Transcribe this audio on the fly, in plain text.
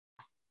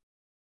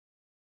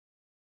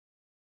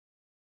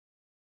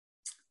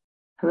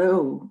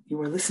Hello,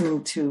 you are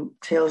listening to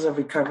Tales of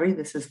Recovery.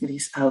 This is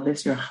Gris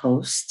Alves, your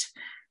host.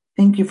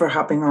 Thank you for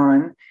hopping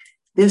on.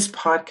 This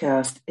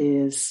podcast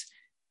is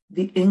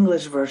the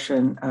English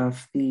version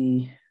of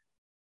the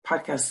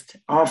podcast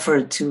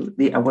offered to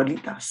the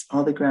abuelitas,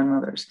 all the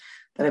grandmothers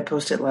that I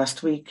posted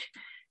last week.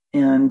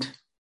 And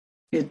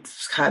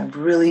it's had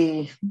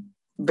really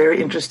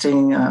very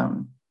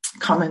interesting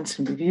comments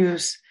and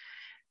reviews,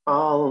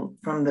 all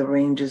from the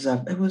ranges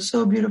of, it was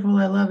so beautiful,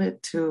 I love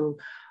it, to,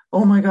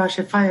 oh my gosh,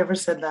 if I ever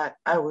said that,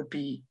 I would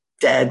be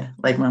dead,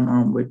 like my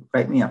mom would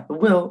write me up. But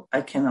Will,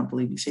 I cannot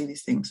believe you say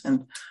these things.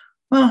 And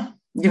well,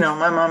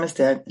 my mom is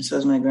dead, and so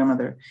is my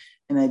grandmother,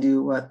 and I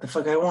do what the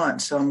fuck I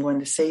want. So I'm going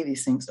to say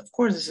these things. Of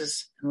course, this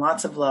is in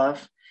lots of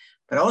love,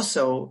 but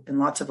also in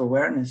lots of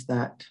awareness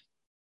that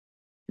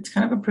it's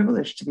kind of a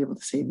privilege to be able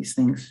to say these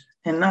things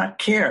and not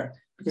care,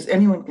 because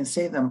anyone can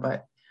say them,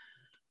 but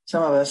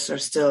some of us are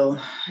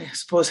still, I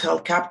suppose,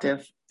 held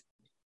captive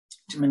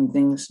to many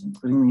things,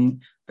 including me,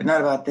 but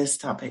not about this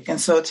topic. And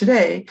so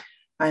today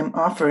I'm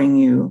offering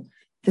you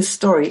this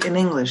story in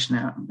English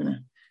now. I'm going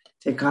to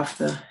take off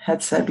the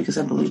headset because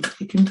I believe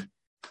you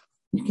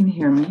can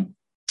hear me.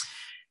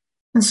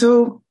 And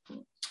so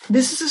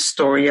this is a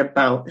story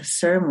about a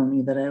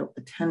ceremony that I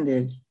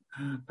attended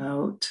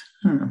about,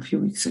 a few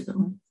weeks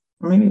ago,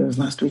 or maybe it was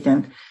last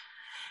weekend.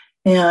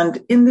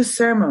 And in this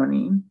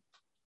ceremony,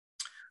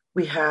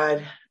 we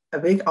had a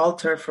big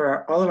altar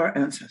for all of our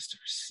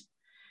ancestors.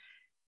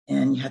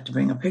 And you had to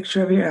bring a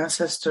picture of your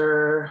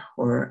ancestor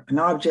or an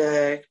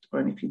object, or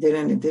if you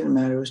didn't, it didn't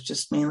matter. It was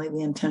just mainly the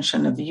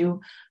intention of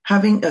you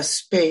having a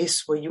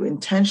space where you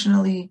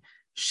intentionally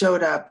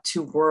showed up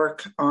to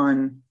work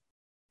on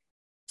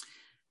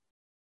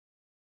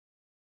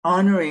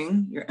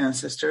honoring your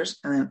ancestors,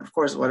 and then, of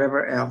course,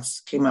 whatever else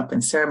came up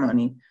in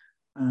ceremony.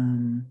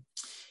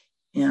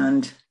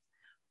 And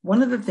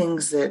one of the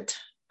things that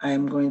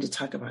I'm going to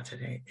talk about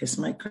today is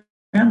my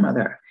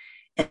grandmother.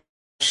 And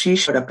she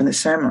showed up in the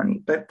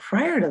ceremony. But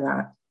prior to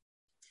that,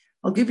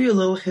 I'll give you a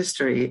little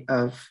history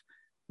of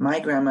my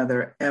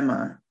grandmother,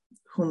 Emma,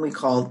 whom we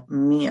called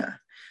Mia.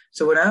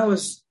 So when I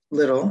was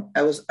little,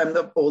 I'm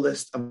the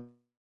oldest of,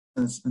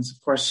 and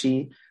of course,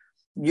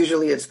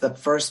 usually it's the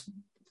first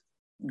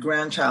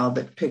grandchild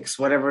that picks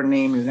whatever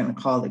name you're going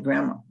to call the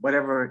grandma.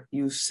 Whatever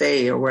you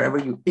say or whatever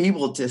you're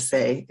able to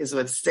say is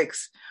what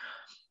sticks.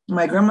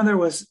 My grandmother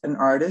was an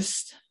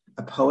artist,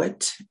 a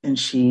poet, and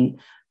she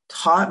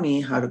taught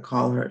me how to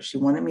call her. She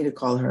wanted me to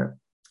call her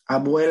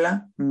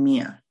Abuela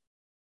Mia.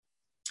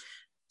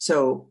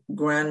 So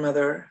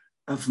grandmother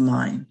of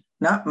mine,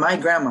 not my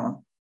grandma,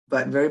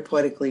 but very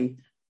poetically,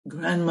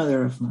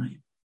 grandmother of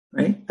mine,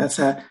 right? This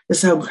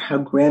is how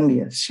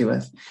grandiose she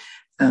was,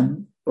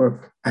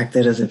 or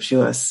acted as if she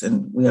was,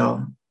 and we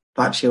all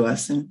thought she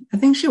was. And I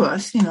think she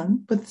was,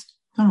 with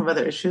some of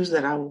other issues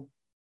that I will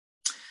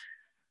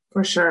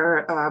for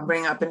sure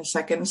bring up in a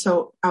second.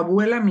 So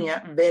Abuela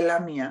Mia, Vela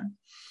Mia,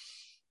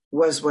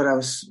 was what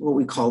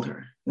we called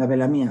her. La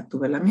Vela Mia, tu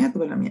Vela Mia, tu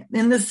Vela Mia.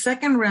 In the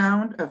second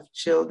round of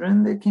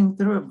children that came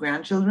through, of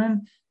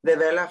grandchildren, the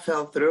Vela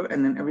fell through,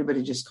 and then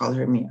everybody just called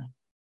her Mia.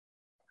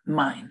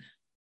 Mine.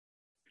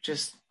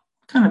 Just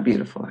kind of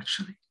beautiful,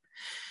 actually.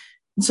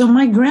 And so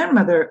my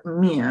grandmother,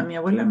 Mia, mi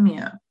abuela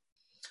Mia,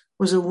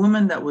 was a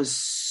woman that was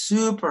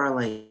super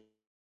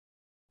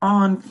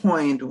on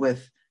point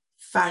with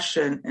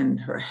fashion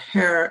and her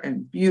hair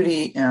and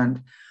beauty,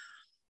 and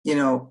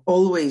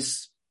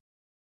always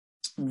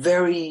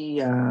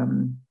very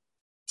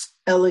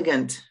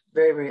elegant,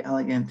 very, very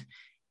elegant.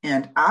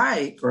 And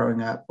I,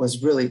 growing up,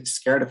 was really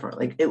scared of her.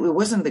 It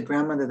wasn't the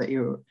grandmother that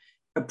you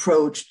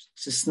approached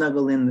to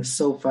snuggle in the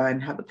sofa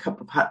and have a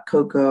cup of hot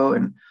cocoa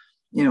and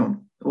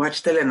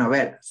watch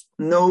telenovelas.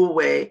 No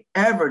way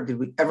ever did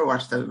we ever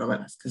watch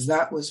telenovelas, because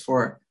that was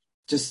for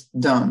just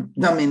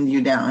dumbing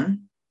you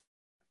down.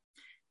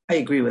 I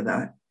agree with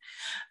that.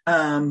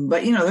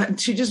 But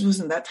she just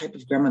wasn't that type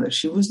of grandmother.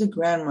 She was the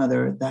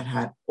grandmother that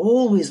had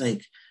always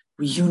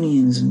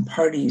reunions and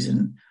parties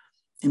and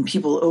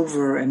people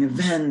over and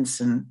events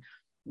and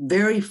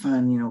very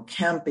fun,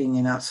 camping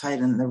and outside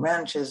in the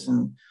ranches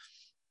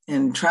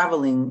and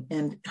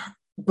traveling.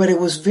 But it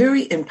was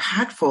very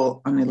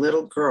impactful on a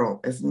little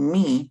girl as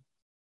me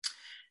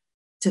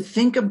to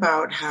think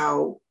about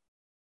how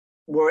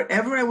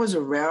wherever I was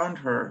around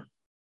her,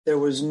 there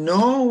was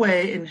no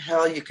way in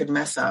hell you could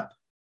mess up.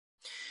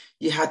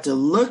 You had to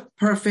look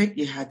perfect.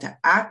 You had to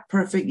act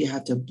perfect. You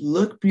had to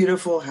look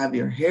beautiful, have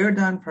your hair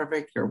done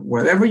perfect, or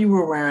whatever you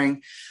were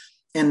wearing,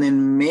 and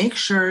then make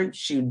sure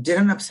you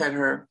didn't upset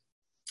her.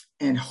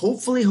 And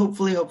hopefully,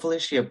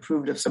 she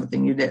approved of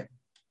something you did.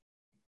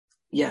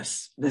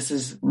 Yes, this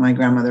is my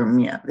grandmother,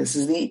 Mia. This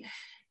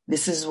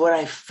is what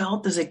I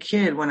felt as a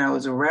kid when I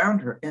was around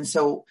her. And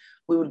so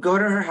we would go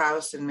to her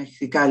house in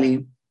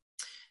Mexicali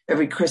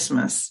every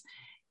Christmas.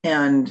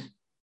 And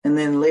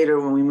then later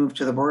when we moved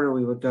to the border,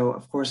 we would go,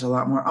 of course, a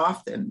lot more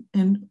often.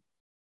 And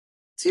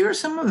so here are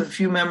some of the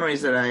few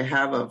memories that I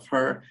have of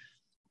her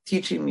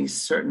teaching me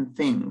certain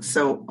things.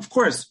 So, of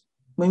course,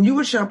 when you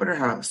would show up at her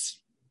house,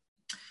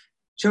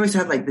 she always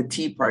had like the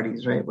tea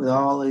parties, right? With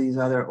all of these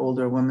other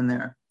older women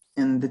there.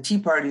 And the tea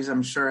parties,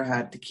 I'm sure,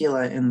 had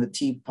tequila in the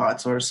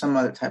teapots or some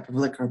other type of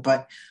liquor,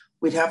 but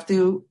we'd have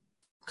to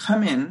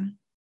come in.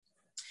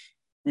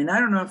 And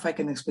I don't know if I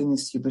can explain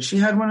this to you, but she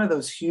had one of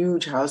those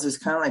huge houses,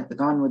 kind of like the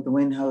Gone with the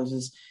Wind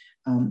houses,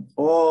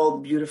 all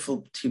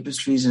beautiful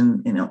tapestries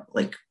and,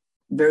 like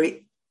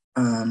very,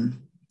 I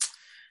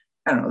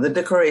don't know, the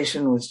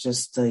decoration was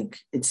just like,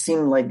 it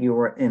seemed like you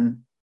were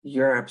in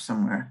Europe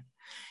somewhere.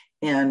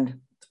 And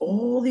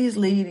all these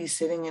ladies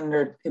sitting in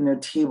their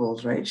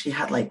tables, right? She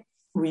had like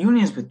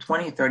reunions with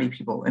 20, 30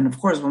 people. And of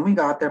course, when we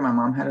got there, my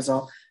mom had us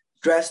all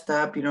dressed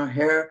up,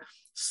 hair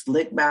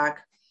slicked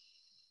back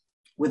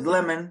with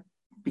lemon,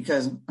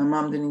 because my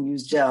mom didn't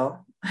use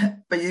gel,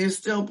 but you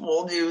still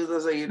pulled you.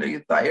 So, you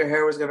thought your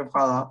hair was going to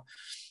fall off.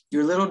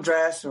 Your little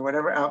dress or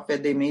whatever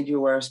outfit they made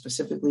you wear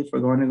specifically for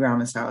going to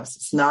grandma's house.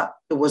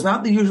 It was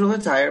not the usual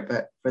attire,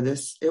 but for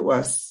this, it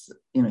was,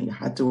 you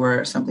had to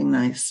wear something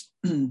nice.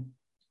 And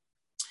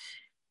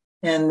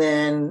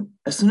then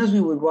as soon as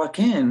we would walk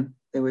in,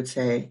 they would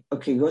say,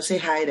 okay, go say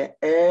hi to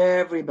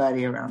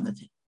everybody around the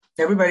table,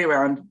 everybody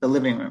around the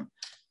living room.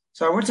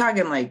 So we're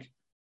talking like,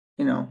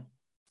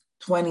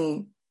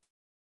 20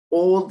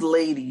 old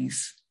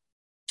ladies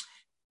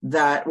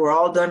that were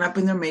all done up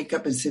in their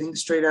makeup and sitting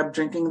straight up,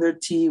 drinking their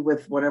tea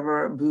with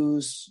whatever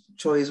booze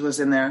choice was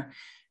in there.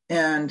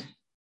 And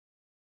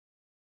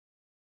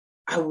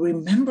I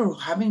remember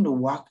having to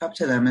walk up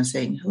to them and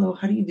saying, hello,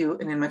 how do you do?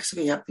 And in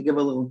Mexico, you have to give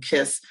a little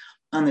kiss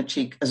on the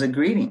cheek as a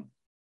greeting.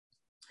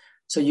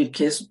 So you'd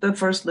kiss the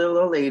first little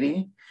old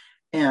lady.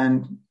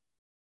 And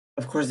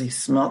of course, they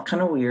smelled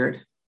kind of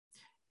weird.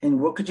 And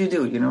what could you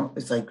do?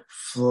 It's like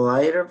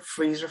flight or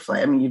freeze or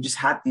flight. I mean, you just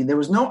had to, there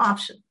was no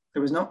option.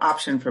 There was no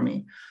option for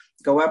me.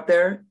 Go up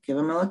there, give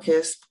him a little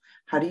kiss.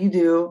 How do you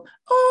do?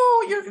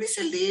 Oh, you're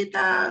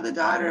Griselita, the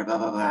daughter, blah,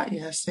 blah, blah.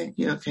 Yes, thank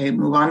you. Okay,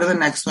 move on to the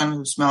next one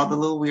who smelled a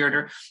little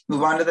weirder.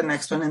 Move on to the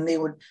next one. And they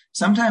would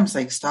sometimes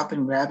like stop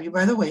and grab you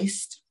by the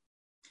waist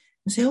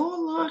and say, oh,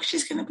 look,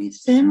 she's going to be the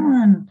thin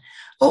one.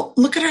 Oh,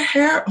 look at her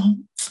hair. Oh,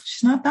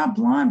 she's not that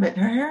blonde, but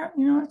her hair,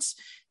 it's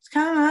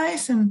kind of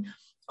nice. And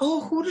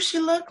oh, who does she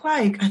look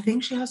like? I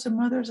think she has her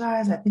mother's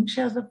eyes. I think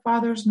she has the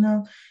father's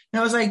nose. It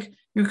was like,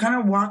 you're kind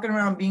of walking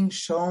around being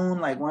shown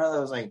like one of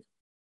those, like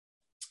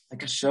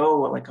a show,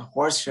 like a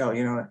horse show,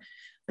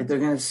 like they're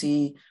going to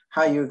see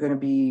how you're going to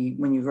be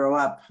when you grow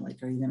up.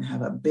 Like, are you going to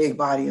have a big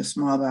body, a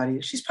small body?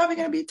 She's probably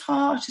going to be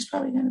tall. She's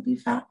probably going to be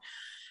fat.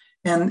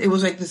 And it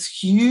was like this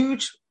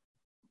huge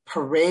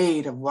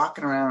parade of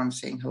walking around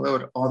saying hello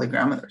to all the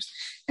grandmothers.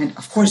 And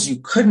of course, you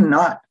could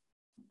not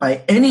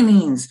by any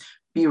means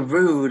be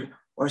rude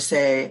or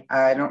say,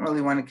 I don't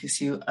really want to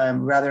kiss you. I'd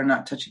rather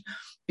not touch you.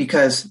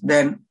 Because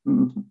then,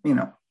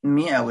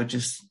 Mia would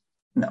just,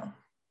 no.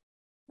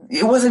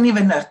 It wasn't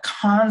even a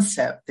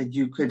concept that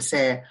you could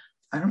say,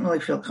 I don't really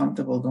feel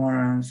comfortable going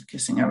around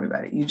kissing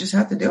everybody. You just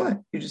have to do it.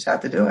 You just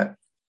have to do it.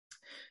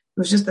 It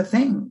was just a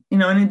thing,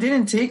 and it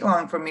didn't take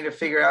long for me to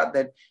figure out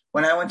that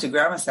when I went to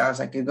grandma's house,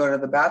 I could go to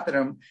the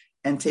bathroom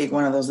and take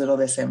one of those little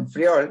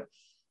desenfriol,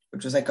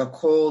 which was like a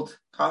cold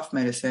cough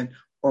medicine,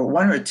 or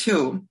one or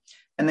two.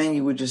 And then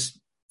you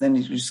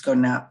just go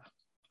nap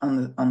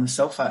on the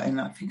sofa and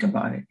not think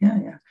about it.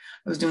 Yeah.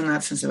 I was doing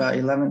that since about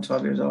 11,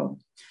 12 years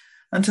old.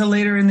 Until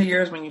later in the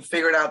years when you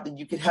figured out that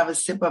you could have a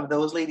sip of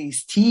those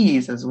ladies'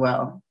 teas as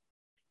well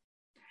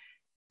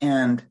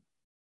and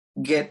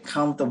get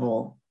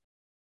comfortable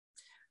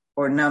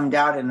or numbed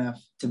out enough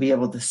to be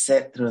able to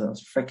sit through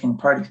those freaking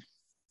parties.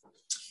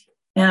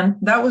 And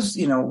that was,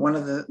 one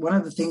of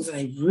the things that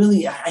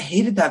I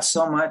hated that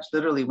so much.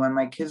 Literally, when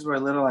my kids were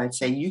little, I'd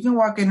say, you can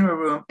walk into a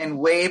room and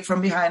wave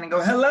from behind and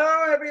go,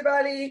 hello,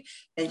 everybody.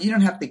 And you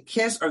don't have to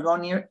kiss or go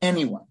near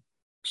anyone,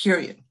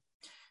 period.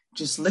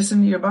 Just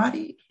listen to your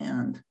body.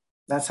 And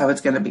that's how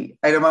it's going to be.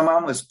 I know my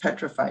mom was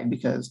petrified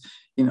because,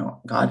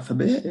 God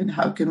forbid, and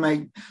how could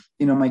my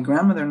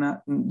grandmother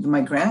not,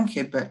 my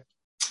grandkid, but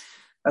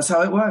that's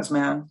how it was,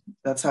 man.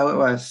 That's how it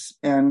was.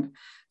 And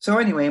so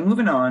anyway,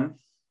 moving on.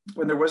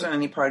 When there wasn't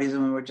any parties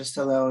and we were just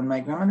alone,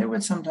 my grandmother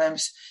would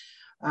sometimes,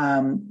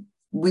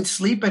 we'd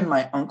sleep in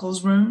my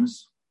uncle's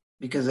rooms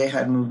because they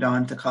had moved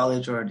on to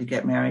college or to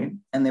get married.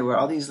 And there were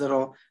all these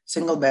little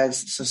single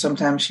beds. So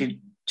sometimes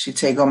she'd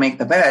say, go make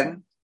the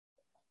bed.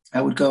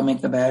 I would go make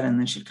the bed and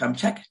then she'd come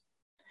check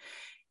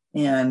it.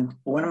 And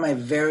one of my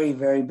very,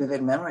 very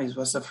vivid memories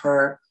was of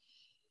her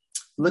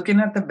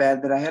looking at the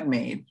bed that I had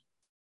made.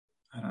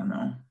 I don't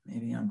know,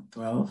 maybe I'm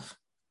 12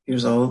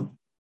 years old,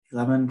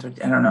 11,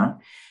 13, I don't know.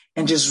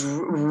 And just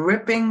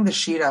ripping the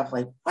sheet off,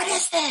 like, what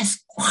is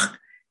this?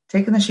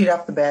 Taking the sheet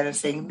off the bed and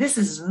saying, this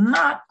is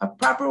not a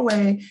proper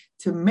way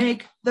to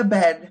make the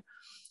bed.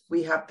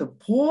 We have to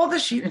pull the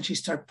sheet. And she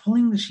started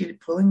pulling the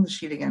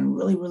sheet again,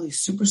 really, really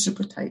super,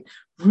 super tight,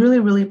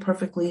 really, really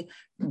perfectly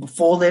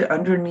folded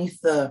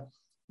underneath the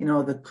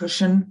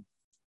cushion,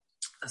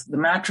 the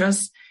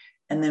mattress,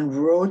 and then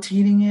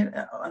rotating it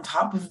on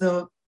top of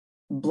the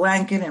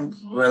blanket and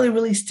really,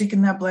 really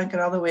sticking that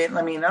blanket all the way.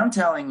 I mean, I'm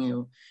telling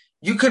you,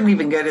 You couldn't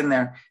even get in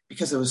there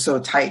because it was so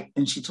tight.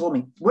 And she told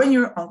me, when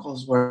your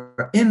uncles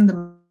were in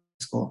the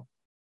school,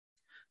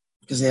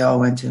 because they all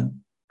went to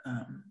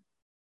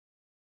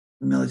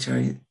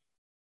military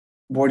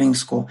boarding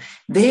school,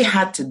 they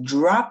had to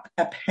drop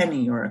a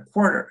penny or a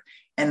quarter,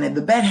 and then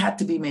the bed had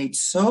to be made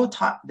so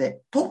taut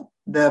that boom,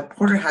 the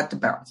quarter had to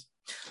bounce.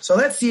 So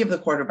let's see if the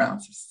quarter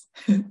bounces.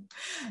 And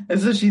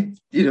so she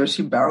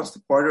bounced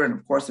the quarter, and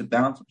of course it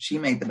bounced. She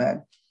made the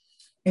bed.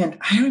 And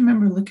I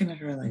remember looking at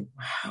her like,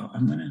 wow,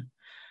 I'm going to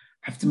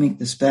have to make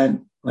this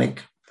bed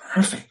like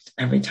perfect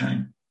every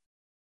time.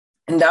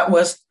 And that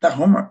was the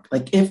homework.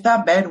 Like if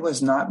that bed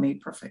was not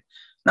made perfect,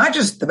 not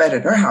just the bed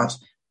at her house,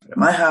 but at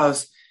my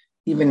house,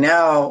 even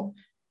now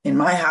in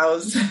my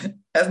house,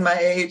 as my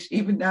age,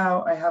 even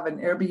now I have an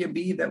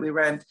Airbnb that we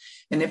rent.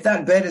 And if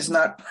that bed is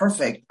not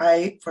perfect,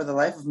 I, for the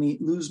life of me,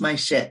 lose my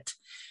shit.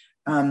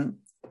 And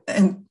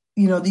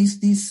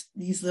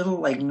these little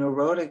like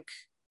neurotic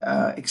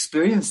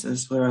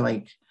experiences were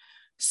like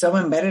so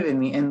embedded in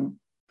me. And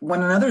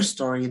one another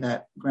story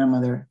that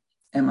grandmother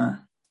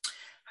Emma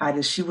had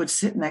is she would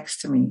sit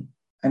next to me,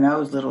 and I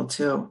was little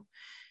too.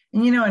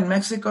 And in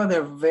Mexico,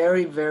 they're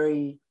very,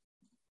 very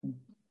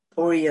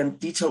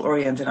detail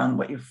oriented on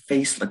what your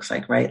face looks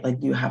like, right? Like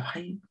you have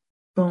high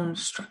bone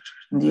structure,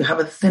 and you have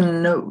a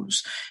thin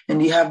nose,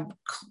 and you have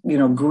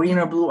green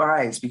or blue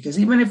eyes, because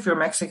even if you're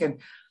Mexican,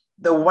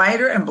 the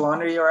whiter and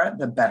blonder you are,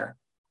 the better,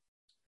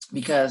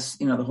 because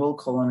the whole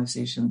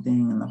colonization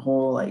thing and the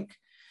whole like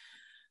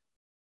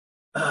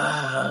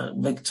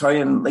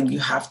Victorian, like you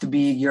have to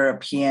be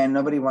European,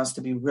 nobody wants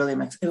to be really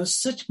Mexican. It was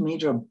such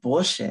major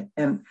bullshit.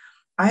 And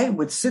I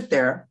would sit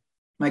there,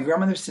 my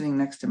grandmother sitting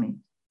next to me,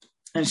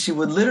 and she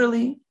would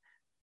literally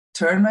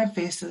turn my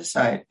face to the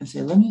side and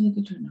say, let me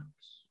look at your nose.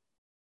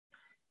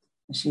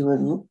 And she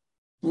would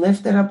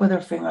lift it up with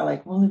her finger,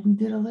 like, well, if we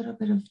did a little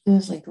bit of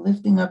this, like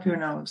lifting up your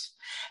nose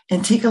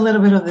and take a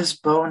little bit of this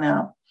bone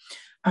out,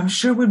 I'm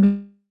sure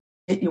would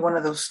get you one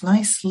of those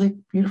nice, slick,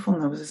 beautiful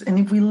noses. And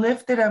if we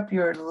lifted up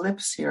your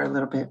lips here a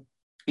little bit,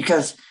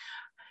 because,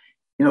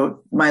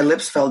 my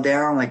lips fell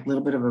down like a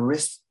little bit of a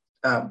wrist,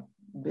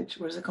 bitch,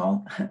 what is it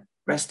called?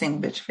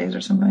 Resting bitch face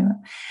or something like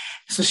that.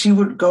 So she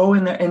would go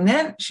in there, and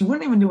then she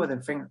wouldn't even do it with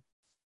her finger.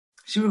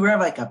 She would grab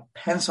like a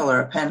pencil or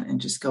a pen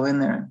and just go in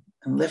there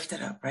and lift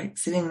it up, right?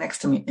 Sitting next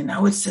to me. And I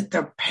would sit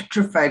there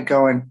petrified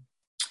going,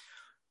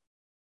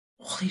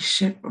 holy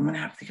shit, I'm going to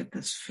have to get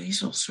this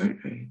facial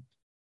surgery.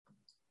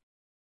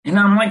 And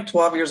I'm like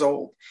 12 years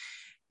old,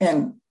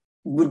 and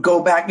would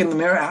go back in the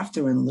mirror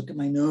after and look at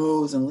my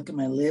nose and look at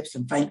my lips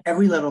and find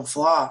every little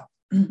flaw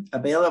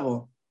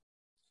available,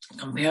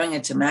 comparing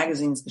it to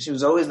magazines. She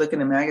was always looking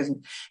at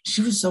magazines.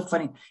 She was so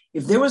funny.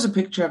 If there was a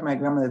picture of my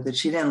grandmother that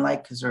she didn't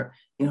like because her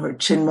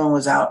chin bone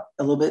was out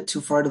a little bit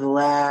too far to the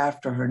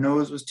left, or her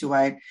nose was too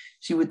wide,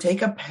 she would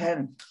take a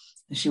pen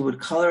and she would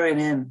color it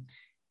in.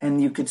 And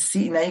you could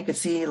see,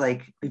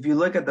 like, if you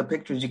look at the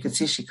pictures, you could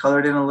see she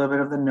colored in a little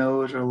bit of the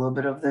nose or a little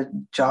bit of the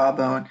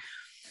jawbone.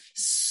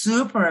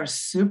 Super,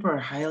 super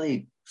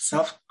highly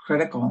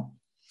self-critical.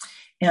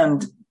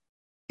 And,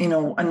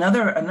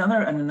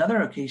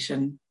 another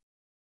occasion,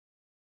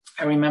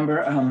 I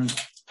remember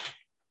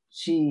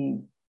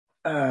she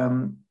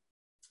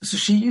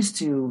used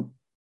to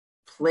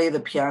play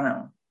the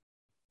piano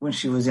when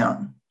she was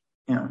young,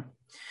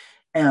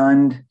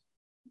 and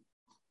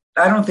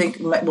I don't think,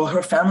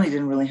 her family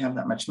didn't really have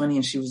that much money,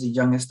 and she was the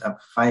youngest of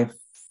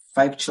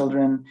five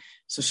children.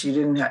 So she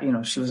didn't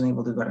have, she wasn't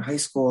able to go to high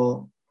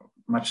school,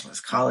 much less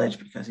college,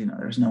 because,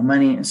 there's no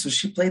money. And so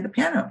she played the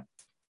piano.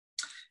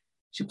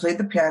 She played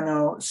the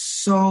piano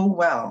so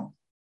well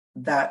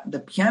that the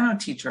piano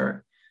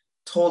teacher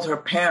told her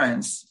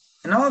parents,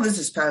 and all of this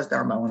is passed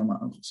down by one of my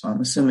uncles, so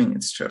I'm assuming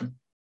it's true.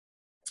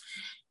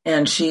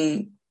 And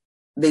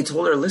they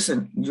told her,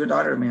 listen, your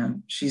daughter,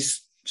 man,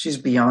 she's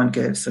beyond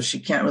good, so she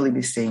can't really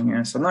be staying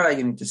here. So not like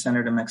you need to send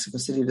her to Mexico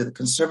City to the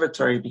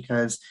conservatory,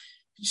 because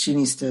she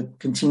needs to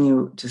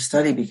continue to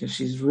study, because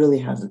she really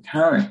has a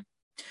talent.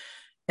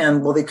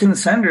 And they couldn't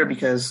send her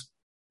because,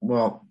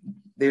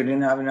 they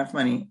didn't have enough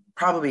money.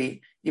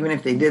 Probably, even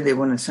if they did, they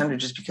wouldn't send her,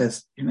 just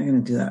because you're not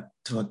going to do that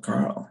to a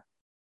girl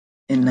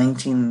in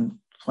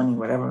 1920,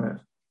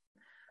 whatever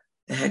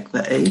the heck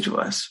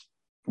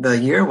the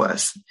year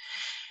was.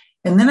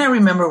 And then I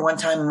remember one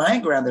time my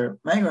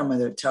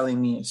grandmother telling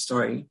me a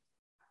story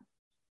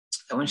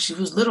that when she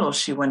was little,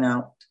 she went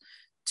out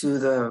to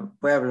the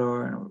pueblo,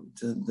 or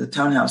to the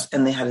townhouse,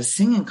 and they had a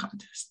singing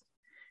contest.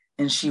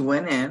 And she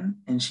went in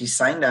and she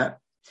signed up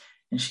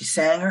and she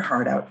sang her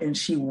heart out, and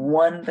she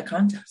won the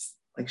contest.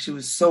 Like, she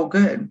was so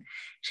good.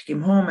 She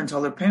came home and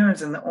told her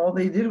parents, and all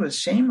they did was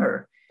shame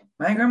her.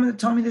 My grandmother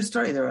told me this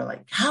story. They were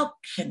like, how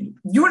can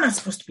you're not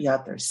supposed to be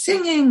out there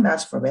singing.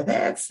 That's for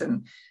vedettes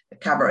and the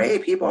cabaret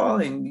people.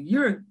 And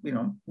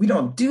we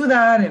don't do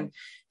that. And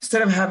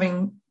instead of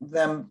having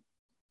them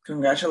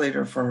congratulate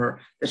her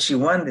that she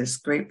won this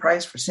great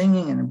prize for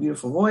singing and a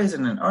beautiful voice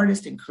and an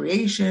artist in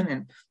creation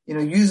and,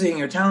 using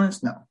your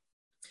talents. No,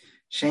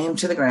 shame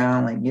to the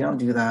ground. Like, you don't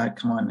do that.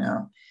 Come on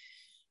now.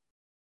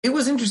 It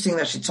was interesting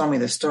that she told me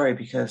this story,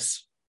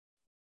 because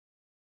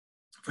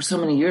for so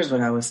many years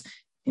when I was,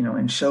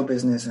 in show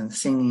business and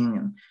singing,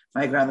 and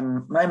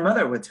my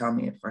mother would tell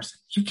me at first,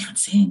 you can't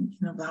sing,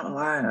 blah, blah,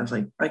 blah. And I was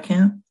like, I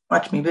can't.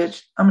 Watch me,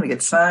 bitch. I'm going to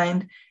get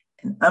signed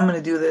and I'm going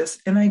to do this.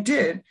 And I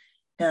did.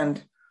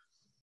 And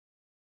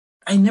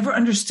I never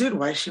understood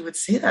why she would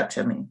say that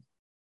to me.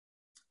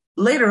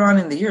 Later on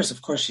in the years,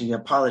 of course, she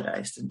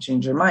apologized and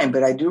changed her mind.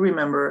 But I do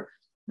remember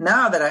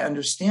now that I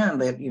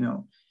understand that,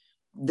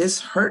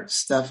 this hurt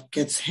stuff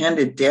gets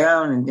handed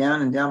down and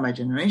down and down by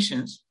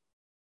generations,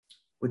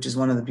 which is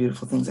one of the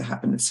beautiful things that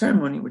happened at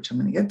ceremony, which I'm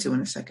going to get to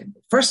in a second.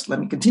 But first, let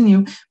me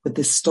continue with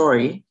this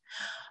story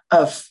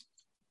of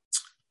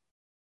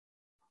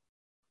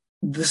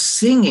the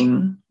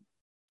singing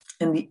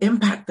and the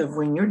impact of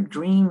when your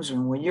dreams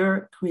and when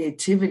your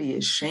creativity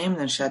is shamed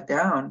and shut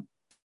down,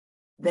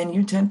 then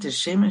you tend to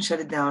shame and shut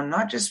it down,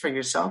 not just for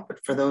yourself, but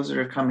for those that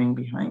are coming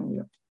behind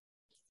you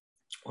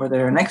or that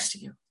are next to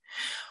you.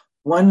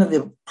 One of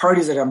the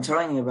parties that I'm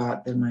telling you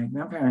about that my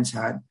grandparents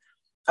had,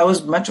 I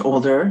was much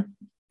older,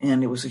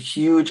 and it was a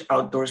huge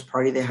outdoors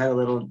party. They had a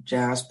little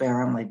jazz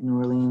band, like New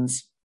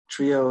Orleans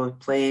trio,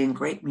 playing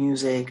great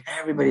music.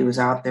 Everybody was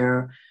out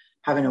there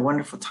having a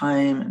wonderful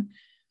time and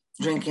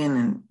drinking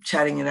and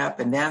chatting it up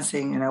and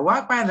dancing. And I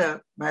walked by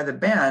the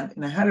band,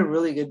 and I had a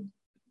really good,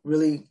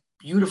 really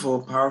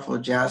beautiful, powerful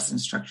jazz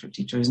instructor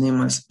teacher. His name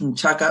was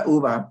Chaka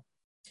Uba.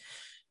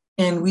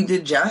 And we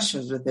did jazz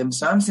shows with him.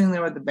 So I'm sitting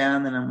there with the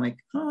band, and I'm like,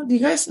 oh, do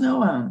you guys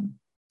know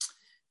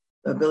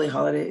a Billie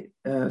Holiday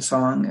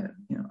song,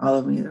 All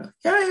of Me? Like,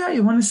 yeah,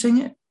 you want to sing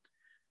it?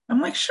 I'm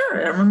like, sure.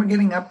 I remember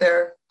getting up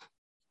there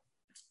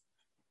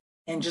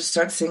and just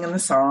start singing the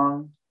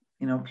song.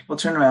 People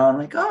turn around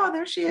like, oh,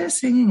 there she is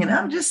singing. And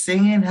I'm just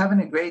singing,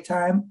 having a great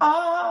time.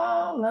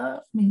 All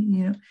of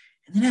me, And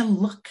then I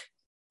look.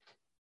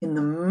 In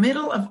the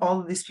middle of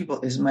all of these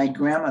people is my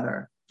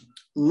grandmother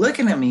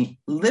looking at me,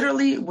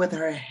 literally with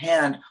her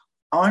hand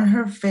on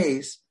her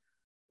face,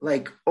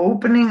 like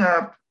opening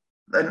up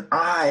an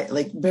eye,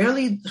 like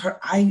barely her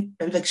eye,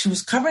 like she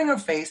was covering her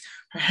face.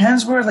 Her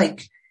hands were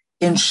like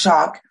in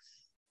shock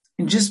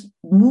and just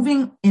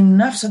moving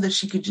enough so that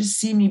she could just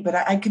see me. But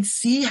I could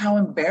see how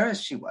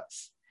embarrassed she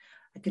was.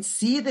 I could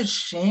see the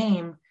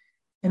shame.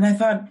 And I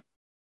thought,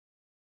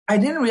 I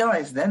didn't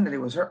realize then that it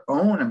was her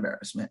own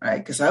embarrassment, right?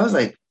 Because I was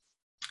like,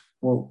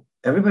 well,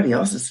 everybody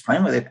else is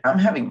fine with it. I'm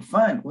having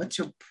fun. What's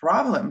your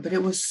problem? But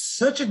it was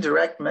such a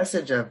direct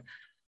message of,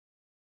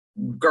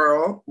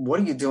 girl, what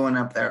are you doing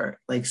up there?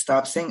 Like,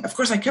 stop singing. Of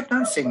course, I kept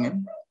on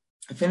singing.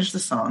 I finished the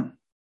song.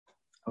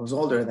 I was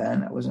older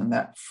then. I wasn't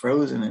that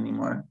frozen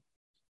anymore.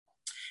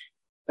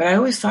 But I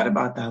always thought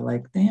about that,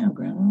 like, damn,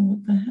 Grandma,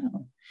 what the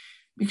hell?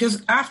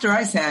 Because after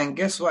I sang,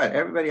 guess what?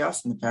 Everybody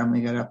else in the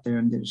family got up there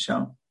and did a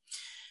show.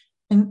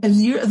 And as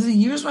the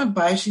years went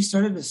by, she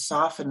started to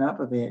soften up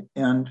a bit.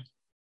 And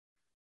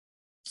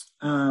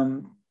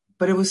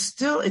but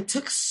it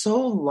took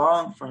so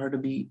long for her to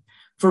be,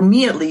 for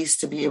me at least,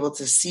 to be able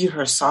to see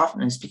her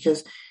softness.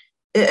 Because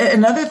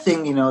another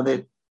thing,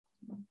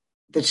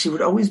 that she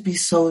would always be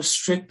so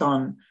strict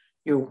on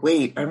your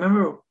weight. I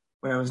remember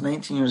when I was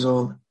 19 years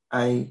old,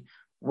 I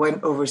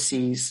went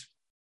overseas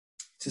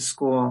to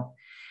school.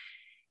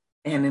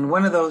 And in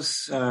one of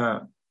those,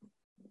 I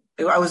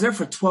was there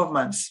for 12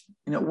 months.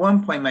 And at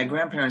one point, my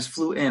grandparents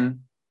flew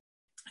in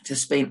to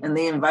Spain, and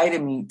they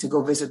invited me to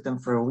go visit them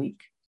for a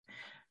week.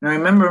 And I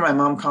remember my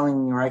mom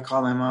calling me, or I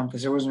called my mom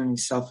because there wasn't any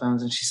cell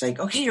phones. And she's like,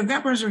 okay, your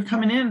grandparents are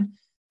coming in.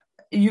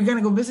 You're going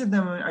to go visit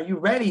them. Are you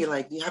ready?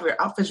 Like, do you have your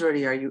outfits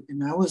ready?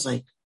 And I was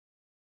like,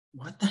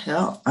 what the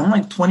hell? I'm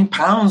like 20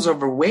 pounds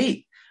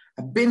overweight.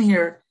 I've been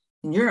here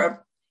in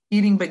Europe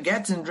eating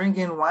baguettes and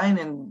drinking wine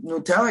and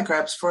Nutella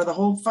crepes for the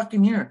whole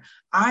fucking year.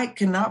 I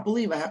cannot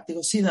believe I have to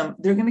go see them.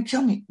 They're going to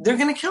kill me. They're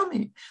going to kill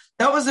me.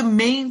 That was the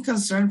main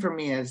concern for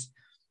me, is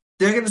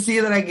they're going to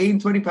see that I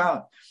gained 20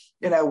 pounds.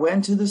 And I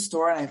went to the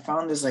store and I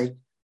found this like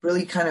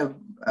really kind of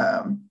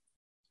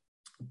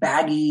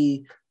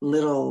baggy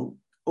little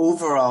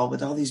overall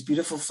with all these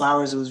beautiful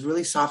flowers. It was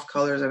really soft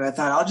colors. And I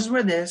thought, I'll just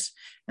wear this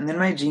and then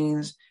my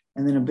jeans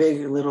and then a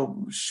big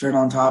little shirt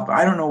on top.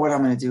 I don't know what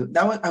I'm going to do.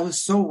 I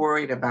was so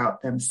worried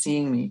about them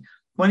seeing me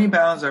 20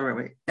 pounds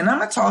overweight. And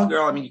I'm a tall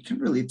girl. I mean, you can't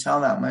really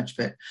tell that much,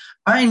 but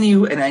I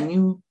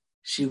knew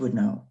she would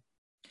know.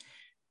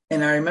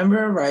 And I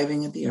remember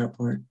arriving at the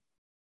airport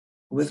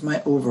with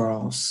my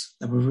overalls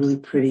that were really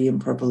pretty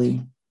and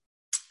purpley.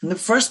 And the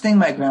first thing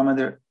my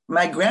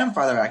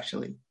grandfather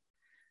actually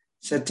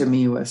said to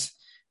me was,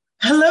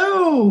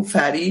 hello,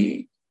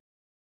 fatty.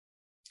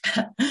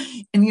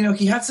 And,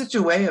 he had such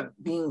a way of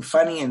being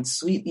funny and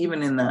sweet,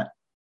 even in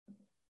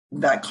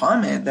that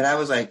comment, that I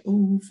was like,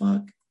 oh,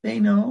 fuck, they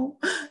know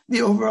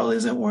the overall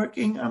isn't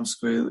working. I'm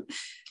screwed.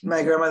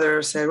 My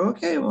grandmother said,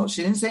 okay, well,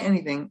 she didn't say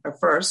anything at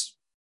first.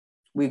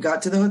 We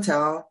got to the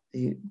hotel.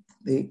 They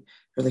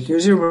were like,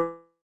 here's your room.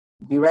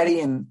 Be ready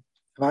in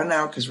about an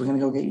hour because we're going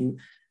to go get you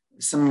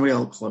some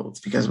real clothes,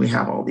 because we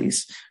have all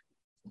these.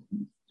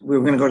 We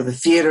were going to go to the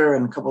theater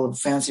and a couple of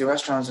fancy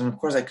restaurants. And of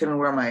course, I couldn't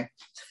wear my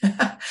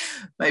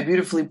my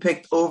beautifully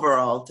picked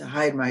overall to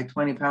hide my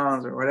 20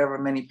 pounds or whatever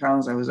many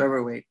pounds I was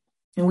overweight.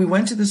 And we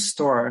went to the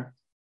store,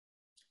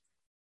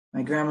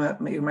 my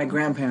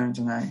grandparents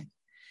and I.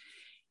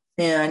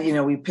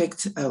 And, we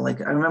picked I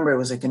remember it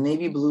was like a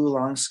navy blue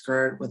long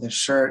skirt with a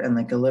shirt and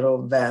like a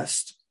little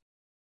vest.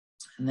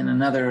 And then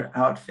another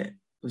outfit.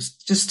 It was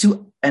just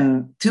two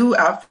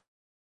outfits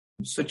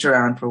switch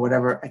around for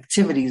whatever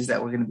activities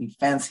that were going to be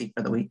fancy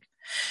for the week.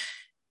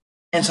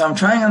 And so I'm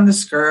trying on the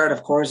skirt.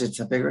 Of course, it's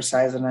a bigger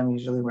size than I'm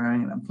usually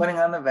wearing. And I'm putting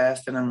on the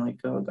vest and I'm like,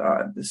 oh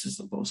God, this is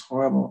the most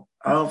horrible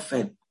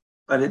outfit.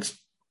 But it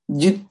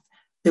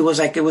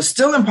was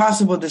still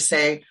impossible to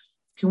say,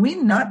 can we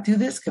not do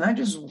this? Can I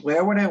just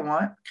wear what I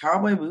want?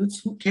 Cowboy boots?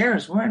 Who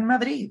cares? We're in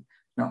Madrid.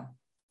 No.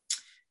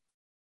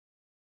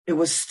 It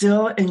was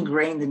still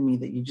ingrained in me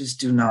that you just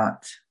do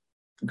not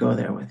go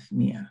there with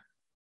Mia.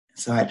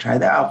 So I tried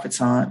the outfits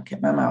on,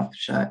 kept my mouth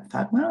shut,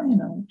 thought, well,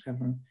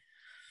 whatever.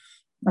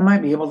 I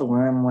might be able to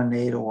wear them one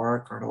day to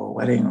work or to a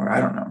wedding, or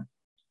I don't know.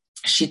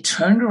 She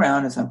turned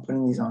around as I'm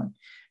putting these on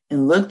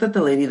and looked at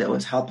the lady that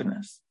was helping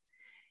us.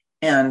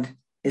 And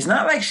it's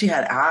not like she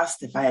had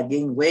asked if I had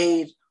gained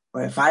weight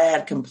or if I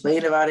had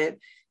complained about it.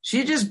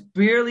 She just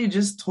barely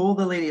just told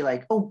the lady,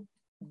 like, oh,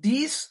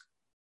 these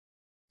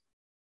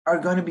are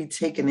going to be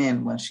taken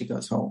in when she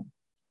goes home.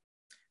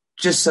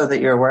 Just so that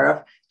you're aware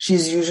of,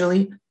 she's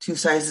usually 2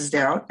 sizes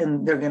down,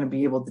 and they're going to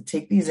be able to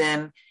take these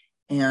in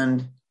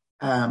and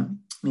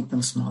make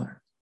them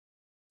smaller.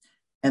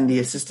 And the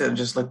assistant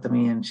just looked at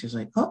me and she was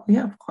like, oh,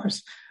 yeah, of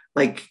course.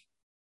 Like,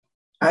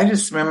 I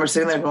just remember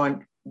sitting there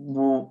going,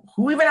 well,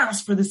 who even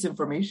asked for this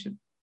information?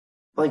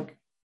 Like,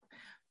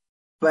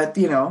 but,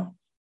 it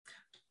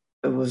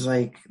was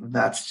like,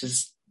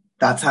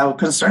 that's how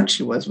concerned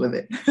she was with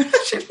it.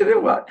 She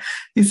didn't want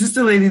the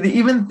assistant lady to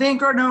even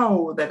think or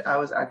know that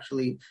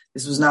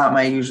this was not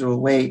my usual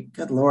weight.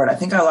 Good Lord. I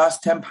think I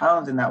lost 10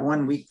 pounds in that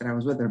 1 week that I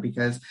was with her,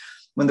 because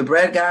when the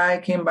bread guy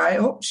came by,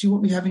 oh, she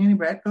won't be having any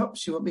bread. Oh,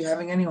 she won't be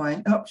having any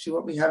wine. Oh, she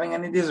won't be having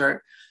any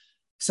dessert.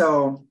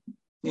 So,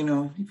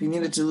 if you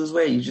needed to lose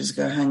weight, you just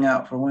got to hang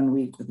out for 1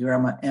 week with your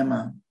Grandma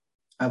Emma,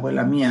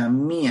 Abuela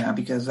Mia,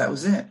 because that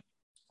was it.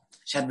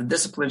 She had the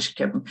discipline. She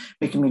kept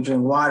making me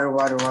drink water.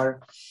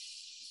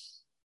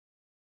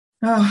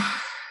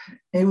 Oh,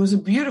 it was a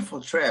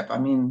beautiful trip. I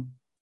mean,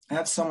 I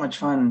had so much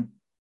fun.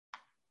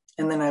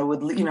 And then I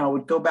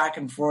would go back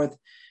and forth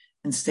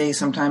and stay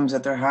sometimes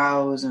at their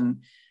house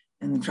and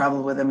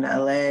travel with them to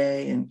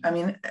LA. And I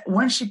mean,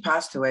 once she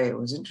passed away, it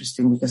was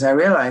interesting because I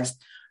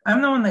realized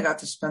I'm the one that got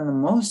to spend the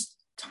most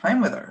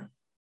time with her.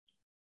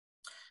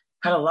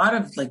 Had a lot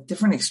of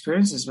different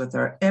experiences with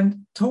her.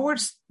 And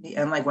towards the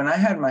end, when I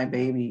had my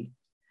baby,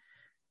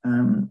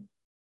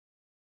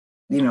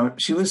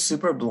 she was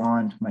super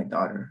blonde, my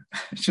daughter.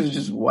 She was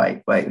just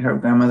white. Her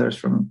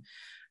grandmother's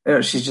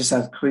she just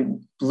has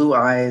blue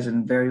eyes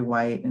and very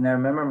white. And I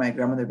remember my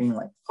grandmother being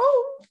like,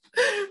 oh,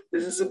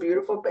 this is a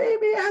beautiful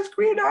baby. It has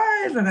green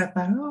eyes. And I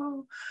thought,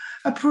 oh,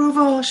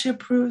 approval. She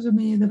approves of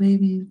me. The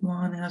baby's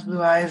blonde and has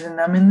blue eyes.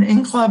 And I'm in the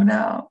in club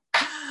now.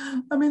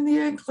 I'm in the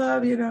in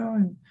club,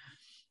 And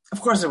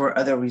of course, there were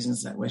other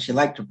reasons why she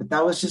liked her. But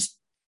that was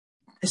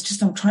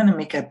I'm trying to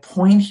make a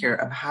point here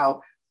of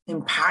how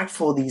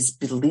impactful these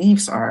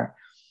beliefs are.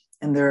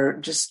 And they're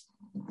just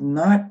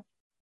not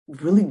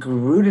really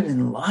rooted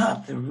in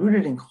love. They're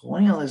rooted in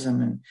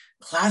colonialism and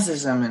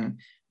classism and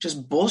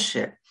just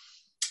bullshit.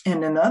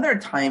 And another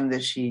time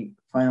that she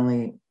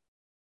finally,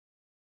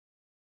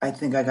 I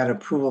think I got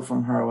approval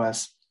from her,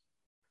 was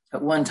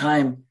at one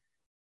time.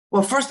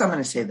 Well, first I'm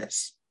going to say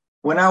this.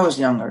 When I was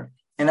younger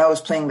and I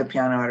was playing the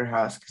piano at her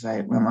house, because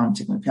my mom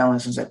took me piano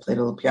lessons, I played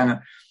a little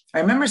piano.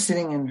 I remember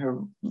sitting in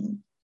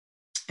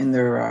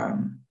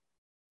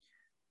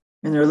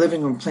their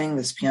living room playing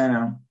this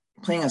piano,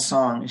 playing a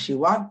song, and she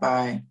walked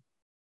by,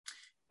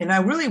 and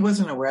I really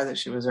wasn't aware that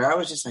she was there. I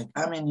was just like,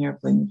 I'm in here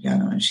playing the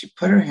piano, and she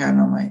put her hand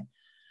on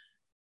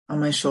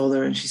my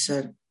shoulder, and she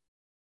said,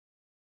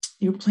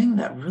 you're playing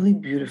that really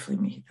beautifully,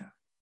 Mijita.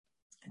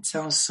 It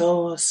sounds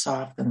so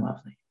soft and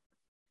lovely.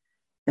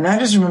 And I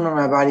just remember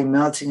my body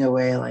melting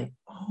away like,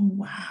 oh,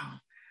 wow,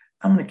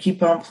 I'm going to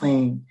keep on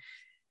playing,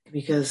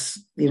 because,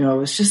 it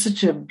was just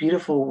such a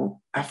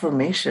beautiful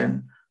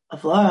affirmation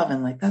of love.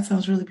 And that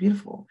sounds really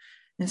beautiful.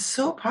 And it's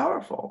so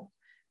powerful.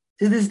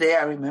 To this day,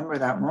 I remember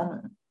that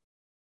moment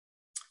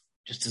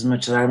just as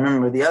much as I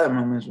remember the other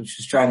moments, which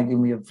was trying to give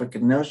me a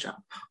freaking nose job.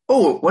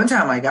 Oh, one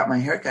time I got my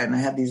haircut and I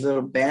had these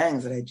little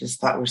bangs that I just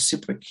thought were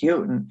super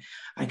cute. And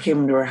I came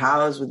into her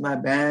house with my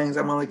bangs.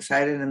 I'm all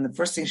excited. And the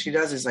first thing she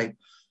does is like,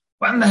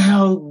 what in the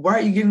hell? Why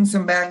are you getting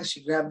some bangs?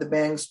 She grabbed the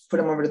bangs, put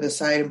them over to the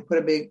side, and put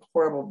a big,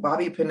 horrible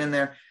bobby pin in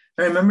there.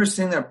 And I remember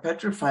sitting there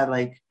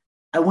petrified.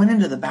 I went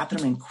into the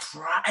bathroom and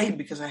cried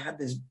because I had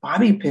this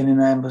bobby pin,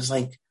 and I was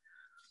like,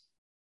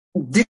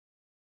 the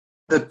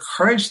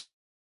courage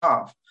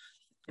off.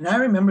 And I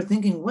remember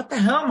thinking, what the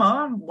hell,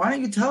 Mom? Why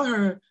don't you tell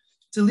her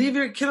to leave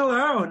your kid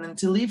alone and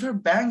to leave her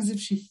bangs if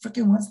she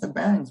freaking wants the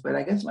bangs? But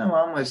I guess my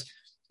mom was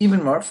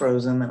even more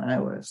frozen than I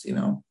was,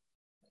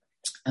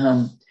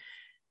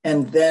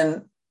 And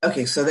then,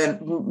 so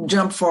then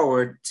jump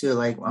forward to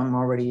I'm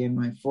already in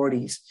my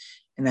 40s,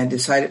 and I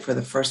decided for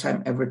the first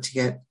time ever to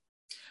get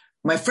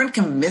my friend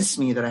convinced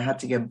me that I had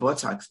to get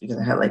Botox because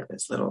I had like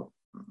this little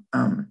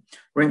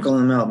wrinkle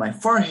in the middle of my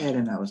forehead.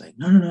 And I was like,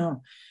 no, no,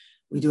 no.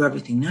 We do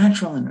everything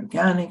natural and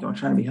organic. And we're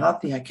trying to be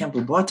healthy. I can't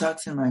put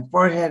Botox in my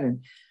forehead.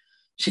 And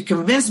she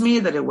convinced me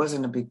that it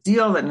wasn't a big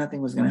deal, that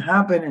nothing was going to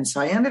happen. And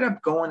so I ended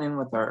up going in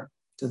with her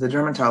to the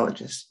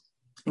dermatologist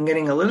and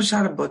getting a little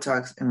shot of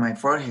Botox in my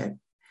forehead.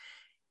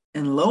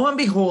 And lo and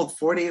behold,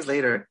 4 days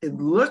later, it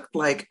looked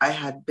like I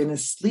had been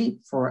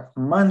asleep for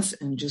months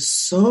and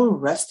just so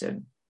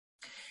rested.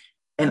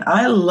 And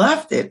I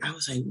loved it. I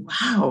was like,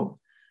 wow,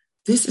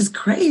 this is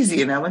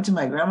crazy. And I went to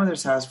my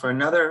grandmother's house for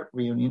another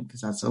reunion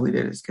because that's all we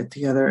did is get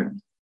together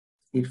and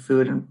eat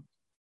food and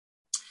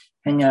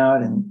hang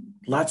out, and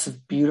lots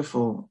of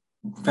beautiful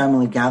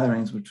family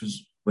gatherings, which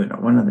was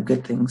one of the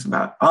good things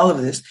about all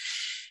of this.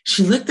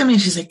 She looked at me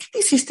and she's like, ¿Qué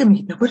hiciste,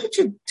 mijita? What did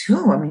you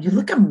do? I mean, you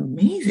look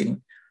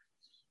amazing.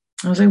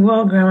 I was like,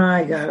 well, Grandma,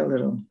 I got a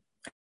little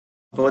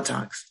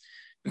Botox.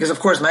 Because, of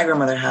course, my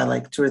grandmother had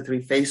like 2 or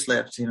 3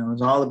 facelifts. You know, it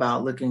was all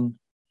about looking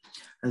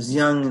as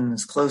young and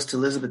as close to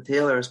Elizabeth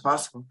Taylor as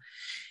possible.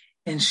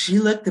 And she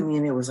looked at me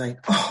and it was like,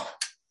 oh,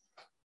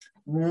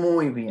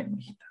 muy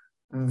bien, mijita.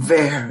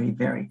 Very,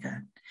 very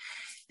good.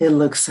 It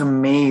looks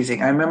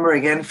amazing. I remember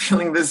again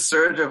feeling this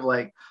surge of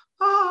like,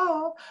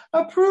 oh,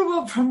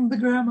 approval from the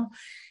grandma.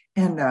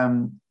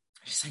 And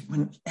she's like,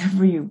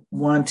 whenever you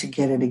want to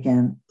get it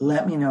again,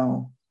 let me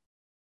know.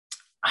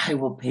 I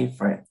will pay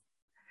for it.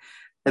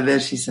 And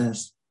then she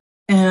says,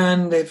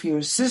 and if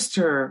your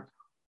sister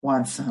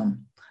wants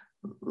some,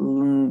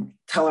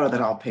 tell her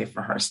that I'll pay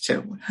for hers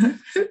too.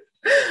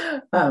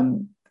 I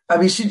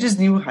mean, she just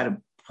knew how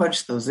to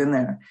punch those in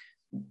there.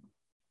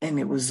 And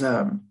it was,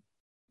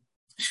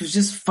 she was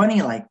just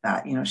funny like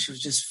that. You know, she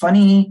was just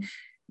funny,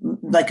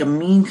 like a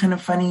mean kind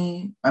of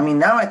funny. I mean,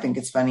 now I think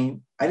it's funny.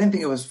 I didn't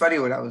think it was funny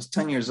when I was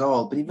 10 years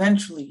old, but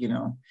eventually, you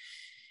know,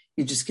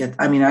 you just get,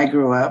 I mean, I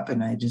grew up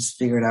and I just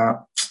figured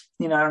out,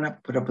 you know, I don't have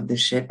to put up with this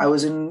shit. I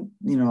was in,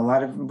 you know, a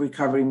lot of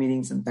recovery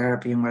meetings and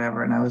therapy and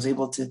whatever. And I was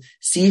able to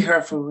see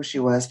her for who she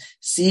was,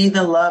 see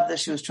the love that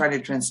she was trying to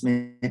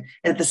transmit. And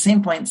at the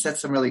same point, set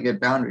some really good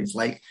boundaries.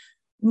 Like,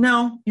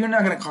 no, you're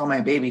not going to call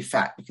my baby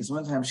fat, because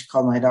one time she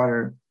called my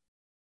daughter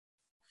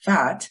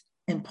fat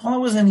and Paula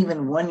wasn't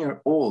even 1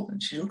 year old.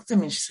 And she looked at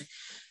me and she's like,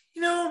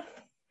 you know,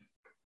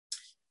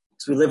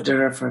 so we lived with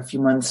her for a few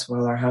months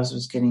while our house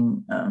was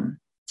getting,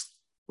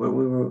 where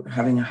we were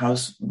having a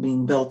house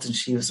being built. And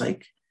she was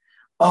like,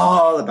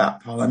 all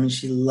about Paula. I mean,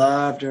 she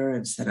loved her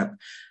and set up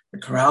the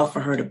corral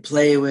for her to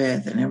play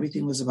with, and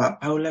everything was about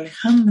Paula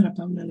Alejandra,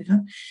 Paula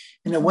Alejandra.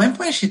 And at one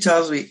point she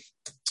tells me,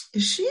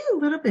 is she a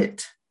little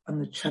bit on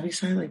the chubby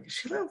side? Like, is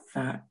she a little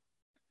fat?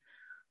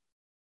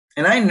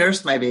 And I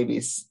nursed my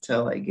babies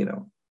till like, you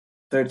know,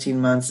 13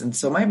 months. And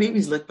so my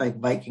babies looked like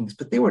Vikings,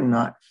 but they were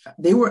not fat.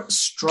 They were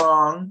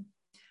strong,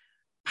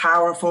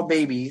 powerful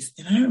babies.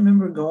 And I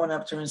remember going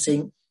up to her and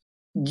saying,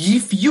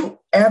 if you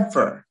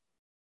ever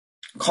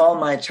call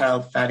my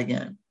child fat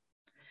again,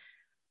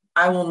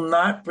 I will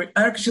not bring,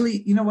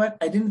 actually, you know what?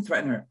 I didn't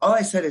threaten her. All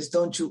I said is,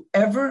 don't you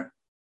ever,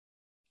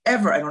 I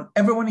don't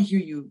ever want to hear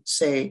you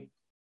say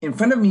in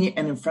front of me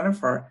and in front of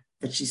her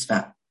that she's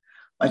fat.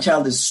 My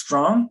child is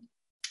strong.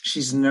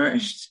 She's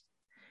nourished.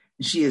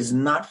 And she is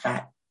not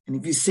fat. And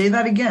if you say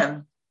that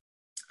again,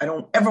 I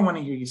don't ever want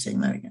to hear you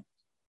saying that again.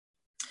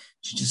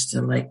 She just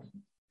still like,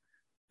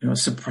 you know,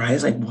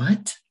 surprised, like,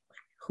 what?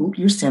 Who?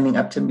 You're standing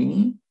up to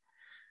me?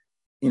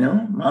 You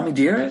know, mommy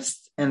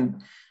dearest?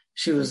 And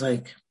she was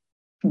like,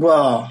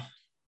 well,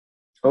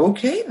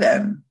 okay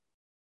then.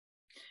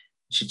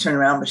 She turned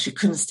around, but she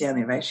couldn't stand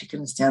it, right? She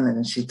couldn't stand it.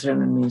 And she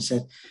turned to me and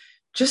said,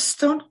 just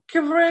don't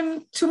give her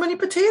in too many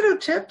potato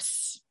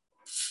chips.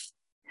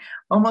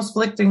 Almost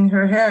flicking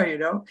her hair, you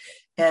know?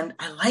 And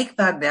I like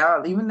that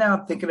now. Even now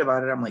I'm thinking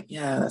about it, I'm like,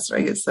 yeah, that's where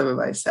I get some of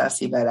my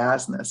sassy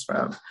badassness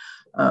from.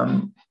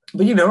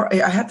 But, you know,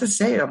 I had to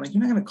say it. I'm like,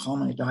 you're not going to call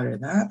my daughter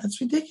that?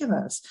 That's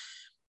ridiculous.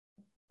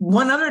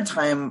 One other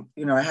time,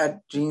 you know,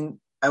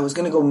 I was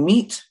going to go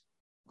meet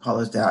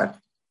Paula's dad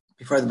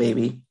before the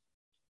baby.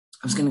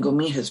 I was going to go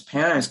meet his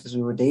parents because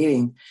we were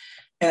dating.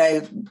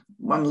 And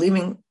I'm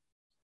leaving.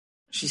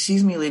 She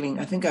sees me leaving.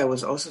 I think I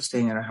was also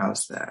staying at her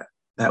house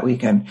that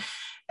weekend.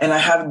 And I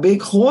had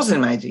big holes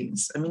in my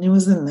jeans. I mean, it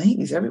was the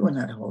 90s. Everyone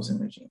had holes in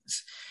their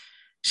jeans.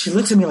 She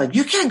looks at me like,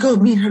 you can't go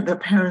meet their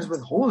parents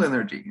with holes in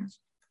their jeans.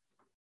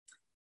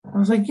 I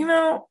was like, you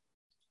know,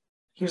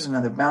 here's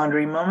another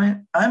boundary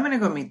moment. I'm going to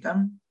go meet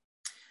them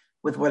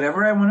with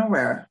whatever I want to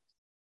wear.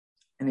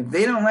 And if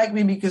they don't like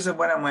me because of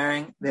what I'm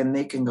wearing, then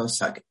they can go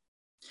suck it.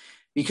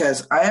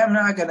 Because I am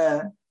not going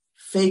to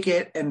fake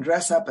it and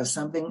dress up as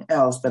something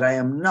else that I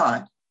am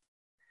not,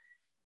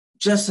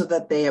 just so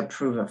that they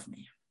approve of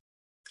me.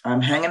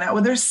 I'm hanging out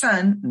with their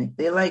son, and if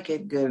they like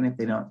it, good. And if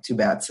they don't, too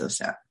bad, so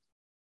sad.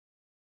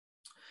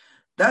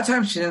 That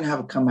time she didn't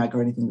have a comeback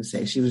or anything to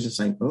say. She was just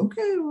like,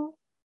 okay, well,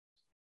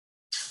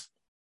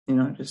 you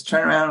know, just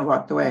turned around and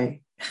walked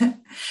away.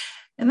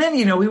 And then,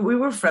 you know, we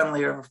were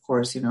friendlier, of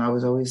course. You know, I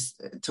was always,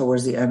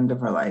 towards the end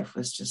of her life,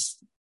 was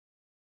just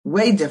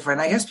way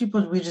different. I guess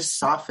we just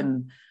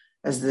soften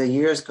as the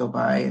years go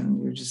by,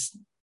 and you're just,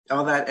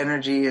 all that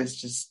energy is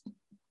just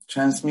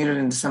transmuted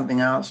into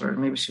something else. Or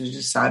maybe she was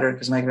just sadder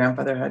because my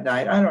grandfather had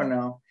died. I don't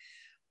know.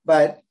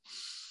 But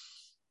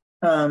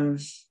I'm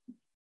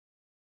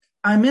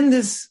in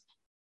this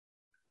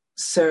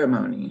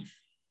ceremony,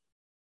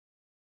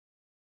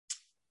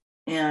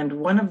 and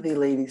one of the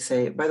ladies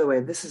say, by the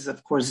way, this is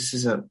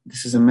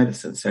a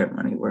medicine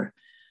ceremony where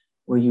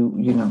we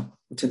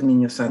took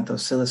Niño Santo,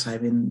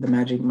 psilocybin, the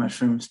magic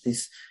mushrooms,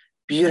 these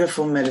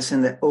beautiful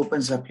medicine that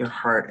opens up your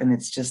heart, and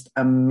it's just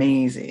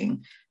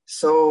amazing.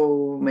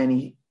 So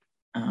many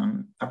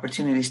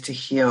opportunities to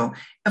heal,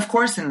 of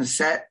course, in the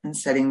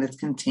setting that's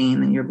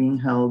contained and you're being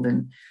held.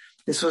 And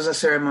this was a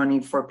ceremony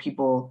for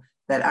people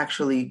that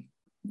actually,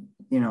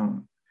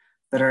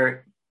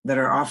 that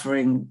are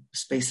offering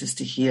spaces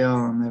to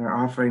heal, and that are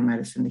offering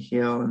medicine to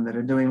heal, and that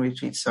are doing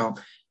retreats. So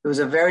it was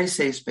a very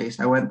safe space.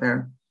 I went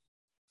there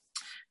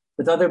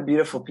with other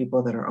beautiful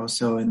people that are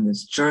also in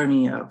this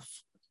journey of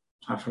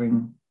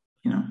offering,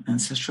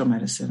 ancestral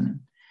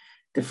medicine,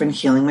 different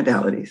healing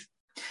modalities.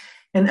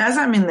 And as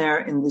I'm in there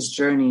in this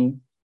journey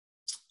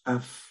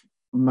of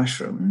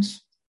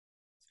mushrooms,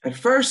 at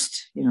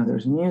first,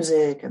 there's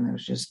music, and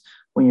there's just,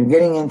 when you're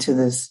getting into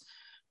this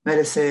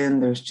medicine,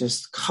 there's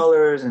just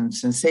colors and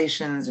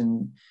sensations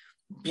and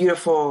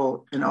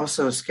beautiful and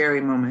also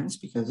scary moments,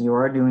 because you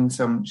are doing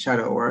some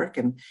shadow work.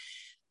 And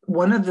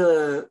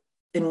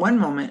in one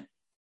moment,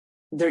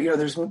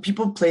 there's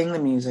people playing the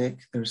music,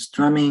 there's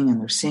drumming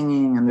and there's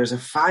singing, and there's a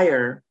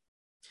fire,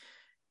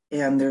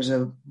 and there's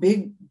a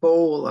big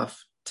bowl of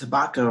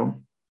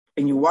tobacco,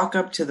 and you walk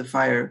up to the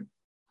fire,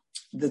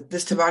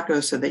 this tobacco,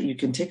 so that you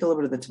can take a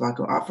little bit of the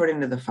tobacco, offer it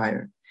into the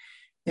fire.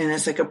 And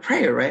it's like a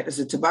prayer, right? As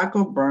the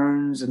tobacco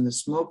burns and the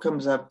smoke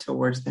comes up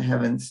towards the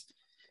heavens,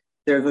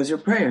 there goes your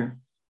prayer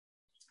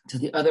to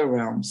the other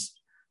realms,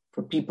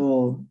 for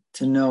people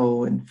to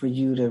know, and for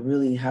you to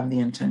really have the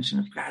intention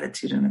of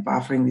gratitude and of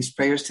offering these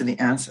prayers to the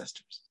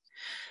ancestors.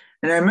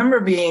 And I remember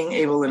being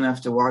able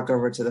enough to walk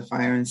over to the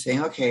fire and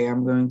saying, okay,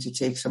 I'm going to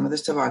take some of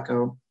this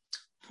tobacco,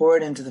 pour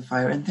it into the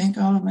fire, and thank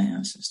all of my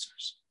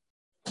ancestors.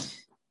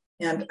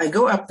 And I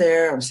go up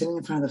there, I'm sitting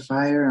in front of the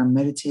fire, I'm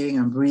meditating,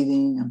 I'm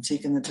breathing, I'm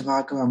taking the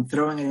tobacco, I'm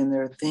throwing it in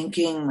there,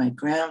 thanking my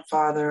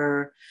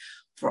grandfather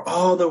for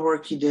all the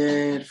work he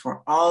did,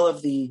 for all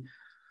of the,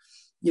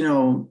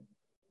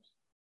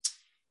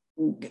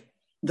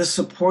 the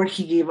support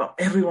he gave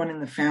everyone in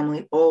the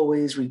family,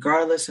 always,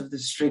 regardless of the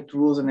strict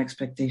rules and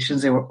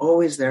expectations. They were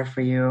always there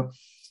for you.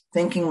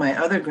 Thanking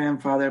my other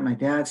grandfather, my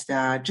dad's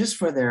dad, just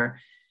for their,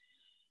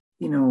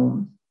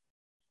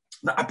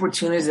 the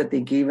opportunities that they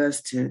gave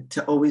us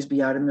to always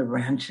be out in the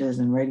ranches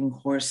and riding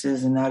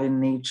horses and out in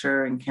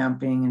nature and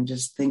camping, and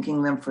just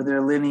thanking them for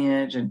their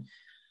lineage. And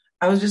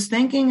I was just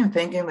thanking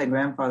my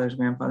grandfather's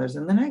grandfathers.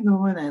 And then I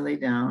go and I lay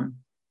down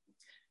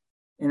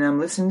and I'm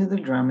listening to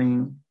the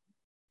drumming.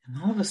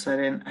 And all of a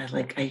sudden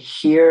I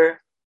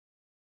hear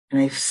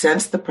and I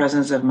sense the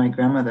presence of my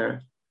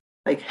grandmother.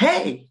 Like,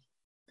 hey,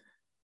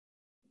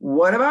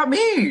 what about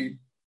me?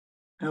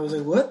 And I was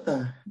like,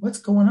 what's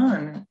going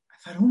on?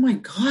 I thought, oh my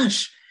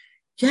gosh,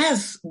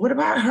 yes, what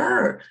about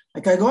her?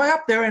 Like, I go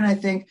up there and I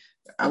think,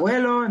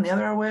 abuelo and the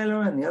other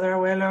abuelo and the other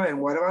abuelo,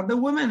 and what about the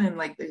woman?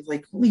 And it's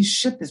like, holy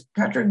shit, this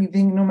patriarchy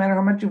thing, no matter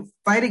how much you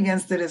fight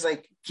against it, is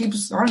like,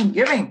 keeps on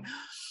giving.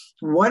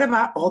 What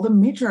about all the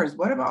matriarchs?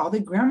 What about all the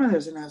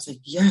grandmothers? And I was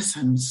like, yes,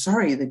 I'm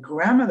sorry, the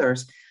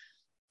grandmothers.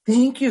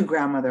 Thank you,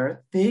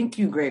 grandmother. Thank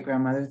you,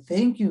 great-grandmother.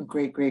 Thank you,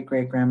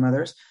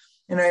 great-great-great-grandmothers.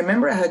 And I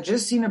remember I had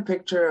just seen a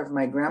picture of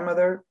my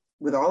grandmother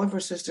with all of her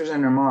sisters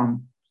and her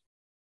mom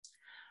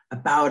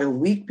about a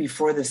week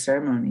before the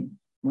ceremony.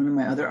 One of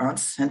my other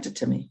aunts sent it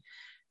to me.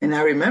 And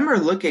I remember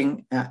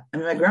looking at,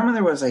 my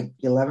grandmother was like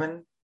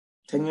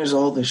 10 years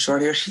old, with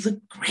short hair. She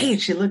looked great.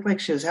 She looked like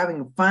she was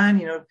having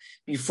fun,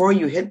 before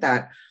you hit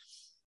that,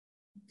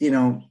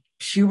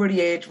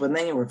 puberty age, when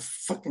then you were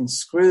fucking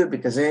screwed,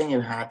 because then you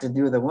had to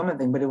do the woman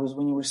thing. But it was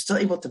when you were still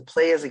able to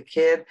play as a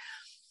kid.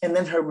 And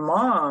then her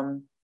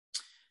mom,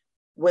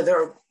 with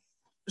her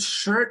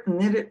shirt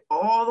knitted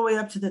all the way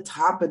up to the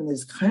top and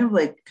this kind of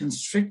like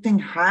constricting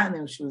hat,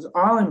 and she was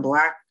all in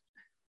black.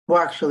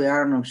 Well, actually, I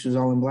don't know if she was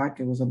all in black.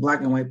 It was a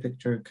black and white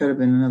picture. It could have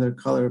been another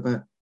color,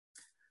 but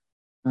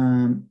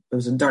it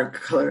was a dark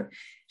color.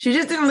 She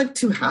just didn't look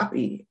too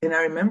happy. And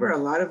I remember a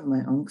lot of my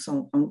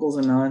uncles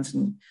and aunts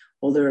and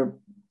older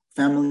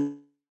family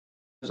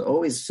was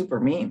always super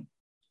mean.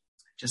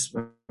 Just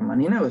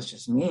Manina was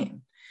just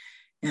mean.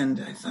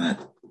 And I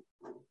thought,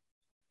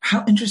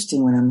 how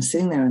interesting, when I'm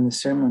sitting there in the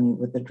ceremony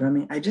with the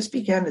drumming, I just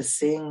began to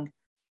sing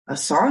a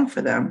song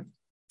for them.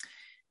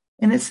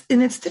 And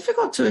it's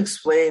difficult to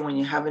explain when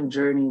you haven't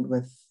journeyed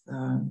with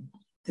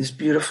this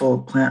beautiful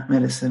plant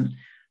medicine,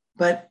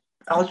 but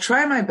I'll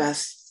try my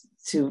best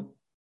to,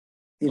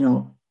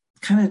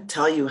 kind of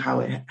tell you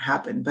how it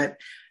happened. But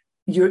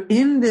you're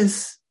in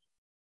this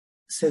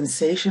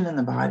sensation in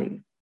the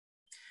body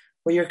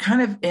where you're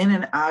kind of in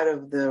and out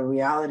of the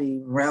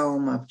reality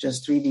realm of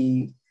just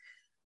 3D,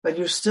 but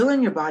you're still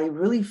in your body,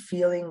 really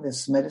feeling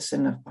this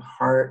medicine of the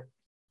heart,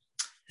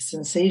 a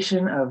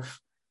sensation of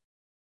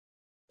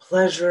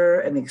pleasure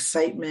and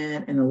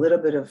excitement and a little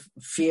bit of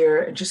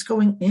fear and just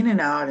going in and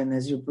out. And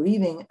as you're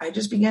breathing, I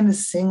just began to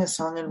sing a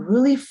song and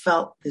really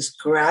felt this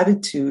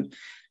gratitude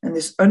and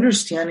this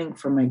understanding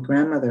for my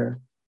grandmother,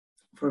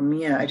 for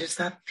Mia. I just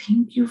thought,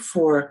 thank you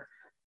for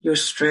your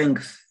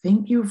strength.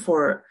 Thank you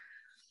for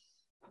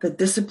the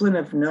discipline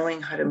of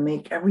knowing how to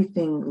make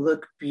everything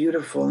look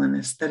beautiful and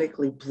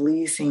aesthetically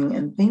pleasing.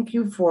 And thank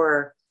you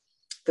for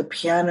the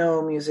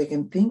piano music.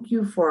 And thank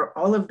you for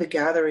all of the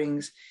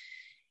gatherings.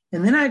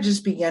 And then I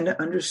just began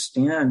to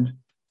understand.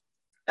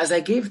 As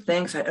I gave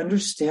thanks, I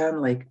understand,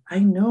 like, I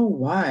know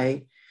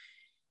why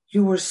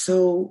you were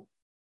so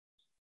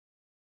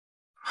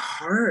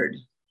hard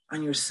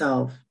on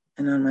yourself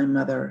and on my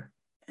mother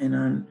and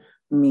on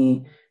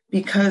me,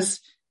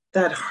 because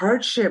that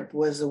hardship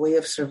was a way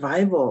of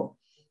survival.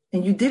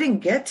 And you didn't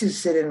get to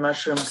sit in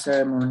mushroom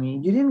ceremony.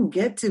 You didn't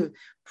get to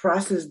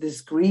process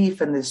this grief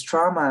and this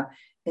trauma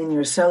in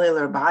your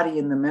cellular body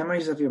and the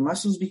memories of your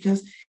muscles,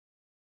 because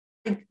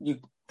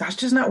that's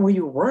just not where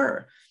you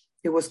were.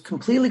 It was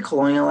completely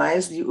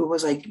colonialized. It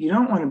was like, you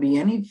don't want to be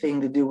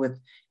anything to do with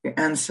your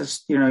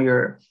ancestors,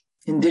 your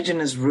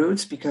indigenous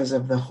roots, because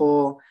of the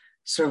whole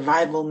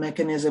survival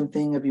mechanism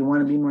thing of you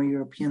want to be more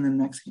European than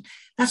Mexican.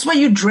 That's why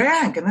you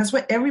drank. And that's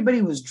why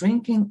everybody was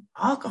drinking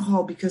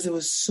alcohol, because there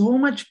was so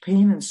much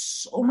pain and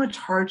so much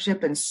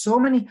hardship and so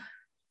many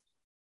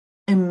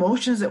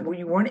emotions that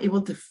you weren't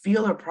able to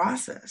feel or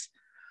process.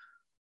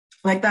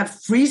 Like that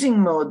freezing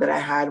mode that I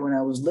had when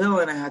I was little,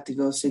 and I had to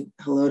go say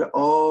hello to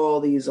all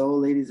these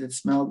old ladies that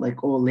smelled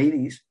like old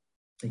ladies,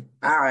 like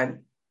bad.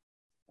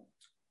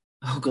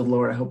 Oh, good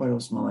Lord, I hope I don't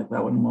smell like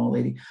that when I'm an old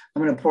lady.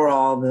 I'm going to pour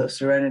all the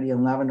Serenity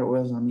and lavender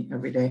oils on me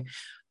every day.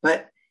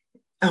 But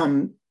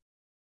in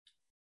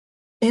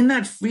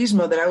that freeze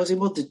mode that I was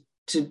able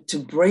to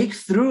break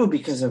through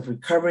because of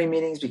recovery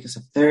meetings, because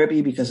of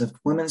therapy, because of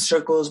women's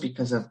circles,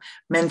 because of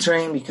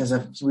mentoring, because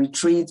of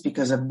retreats,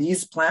 because of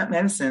these plant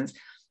medicines,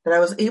 that I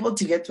was able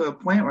to get to a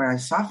point where I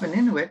softened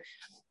into it.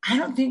 I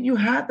don't think you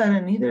had that,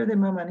 and neither the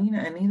Mama Nina,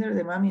 and neither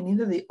the Mami,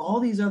 neither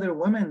all these other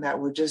women that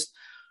were just,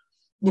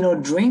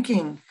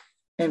 drinking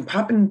and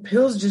popping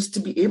pills just to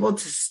be able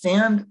to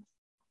stand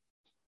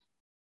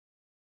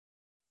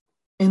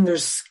in their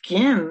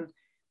skin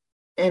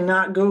and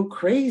not go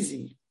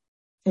crazy.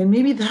 And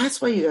maybe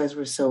that's why you guys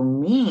were so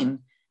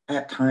mean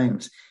at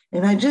times.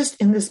 And I just,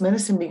 in this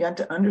medicine, began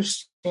to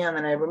understand.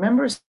 And I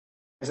remember as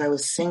I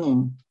was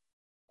singing,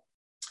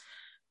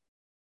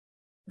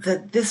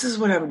 that this is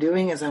what I'm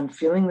doing, as I'm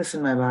feeling this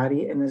in my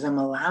body, and as I'm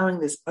allowing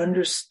this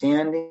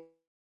understanding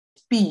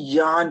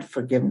beyond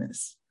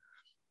forgiveness.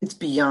 It's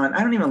beyond,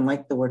 I don't even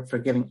like the word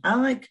forgiving. I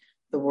like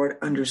the word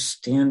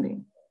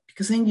understanding,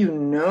 because then and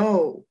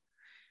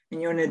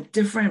you're in a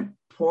different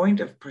point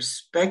of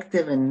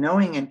perspective and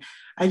knowing. And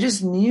I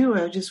just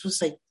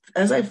was like,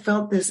 as I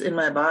felt this in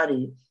my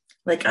body,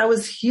 like I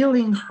was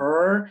healing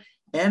her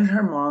and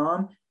her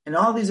mom and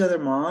all these other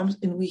moms,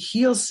 and we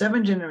heal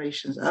 7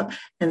 generations up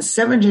and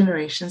 7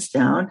 generations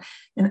down.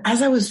 And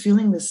as I was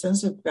feeling this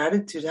sense of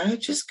gratitude, I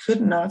just could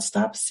not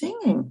stop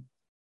singing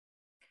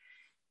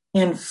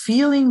and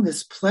feeling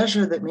this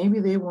pleasure that maybe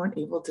they weren't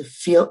able to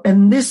feel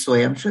in this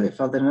way. I'm sure they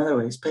felt it in other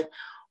ways, but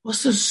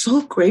also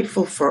so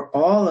grateful for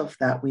all of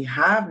that we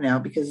have now,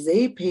 because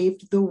they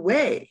paved the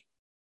way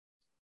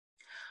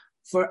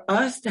for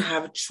us to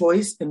have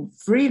choice and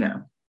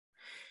freedom.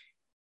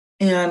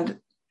 And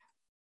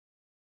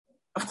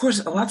of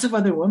course, lots of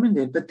other women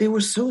did, but they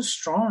were so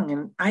strong.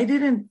 And I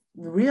didn't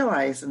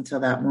realize until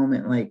that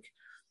moment, like,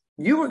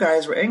 you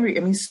guys were angry.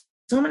 I mean,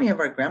 so many of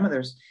our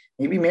grandmothers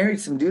maybe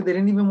married some dude they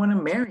didn't even want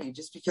to marry,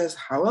 just because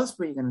how else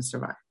were you going to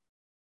survive?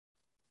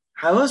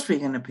 How else were you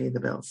going to pay the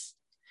bills?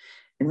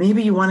 And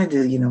maybe you wanted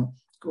to,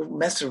 go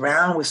mess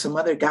around with some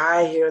other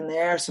guy here and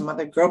there, some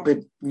other girl,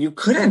 but you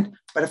couldn't.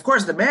 But of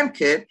course, the man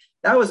kid,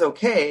 that was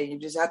okay. You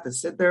just had to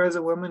sit there as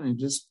a woman and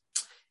just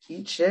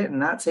eat shit and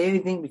not say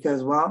anything,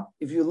 because, well,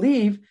 if you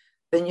leave,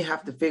 then you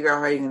have to figure out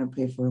how you're going to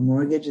pay for a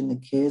mortgage and the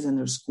kids and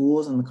their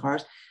schools and the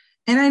cars.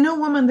 And I know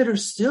women that are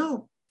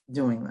still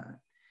doing that.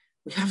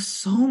 We have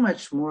so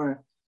much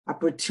more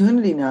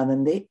opportunity now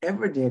than they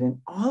ever did.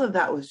 And all of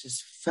that was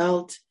just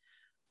felt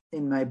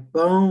in my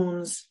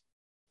bones,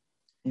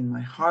 in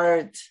my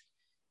heart,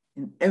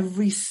 in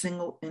every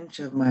single inch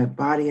of my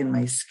body and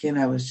my skin.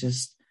 I was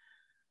just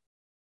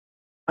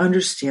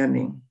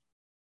understanding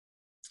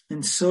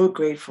and so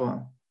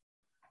grateful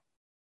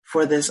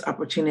for this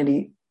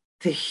opportunity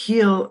to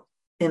heal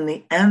in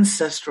the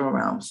ancestral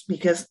realms,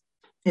 because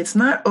it's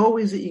not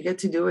always that you get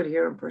to do it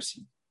here in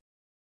person.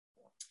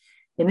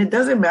 And it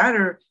doesn't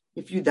matter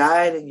if you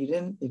died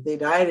and if they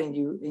died and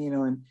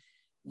and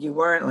you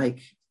weren't like,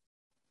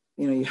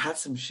 you had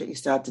some shit you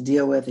still had to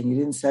deal with and you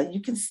didn't say it,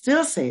 you can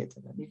still say it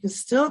to them. You can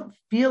still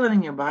feel it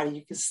in your body.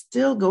 You can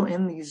still go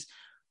in these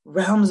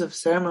realms of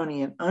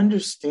ceremony and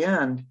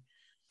understand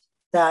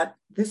that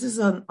this is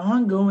an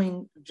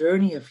ongoing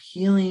journey of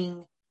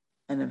healing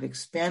and of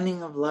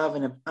expanding of love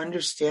and of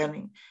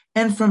understanding.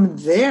 And from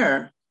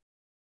there,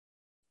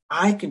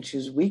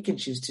 we can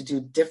choose to do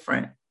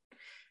different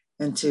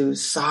and to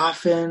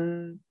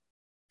soften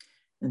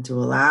and to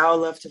allow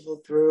love to flow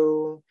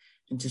through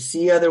and to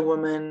see other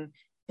women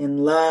in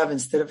love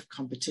instead of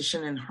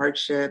competition and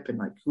hardship and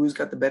like who's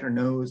got the better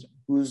nose,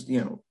 who's,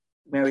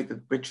 married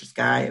the richest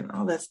guy and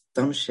all that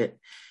dumb shit.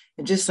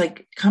 And just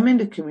like come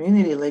into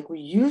community like we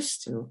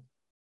used to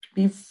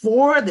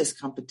before this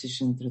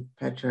competition through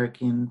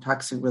patriarchy and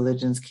toxic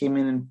religions came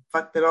in and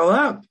fucked it all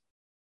up.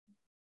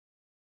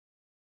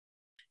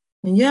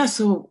 And yeah,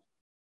 so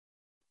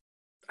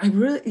I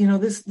really,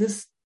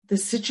 this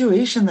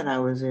situation that I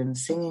was in,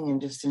 singing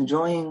and just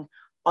enjoying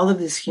all of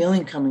this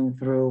healing coming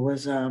through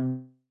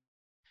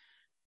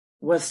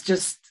was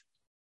just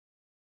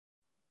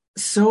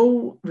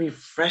so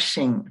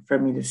refreshing for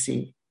me to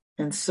see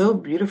and so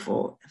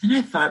beautiful. And then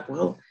I thought,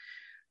 well,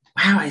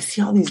 wow, I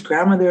see all these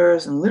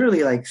grandmothers and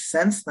literally like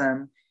sense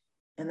them.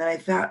 And then I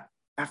thought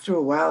after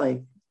a while,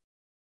 like,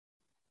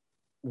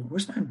 well,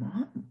 where's my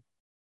mom?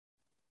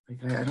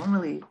 Like, I don't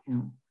really,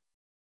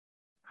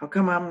 how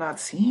come I'm not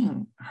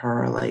seeing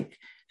her? Like,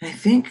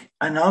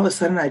 and all of a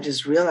sudden I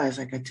just realized,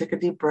 like, I took a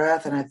deep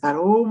breath and I thought,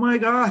 oh my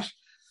gosh,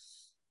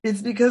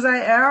 it's because I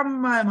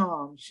am my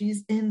mom.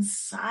 She's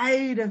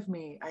inside of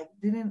me. I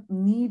didn't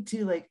need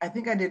to, like, I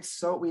think I did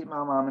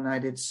my mom and I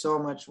did so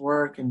much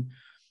work and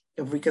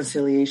of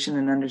reconciliation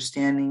and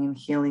understanding and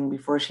healing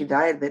before she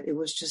died that it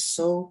was just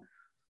so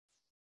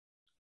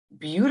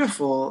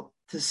beautiful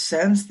to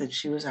sense that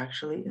she was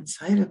actually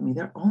inside of me.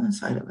 They're all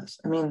inside of us.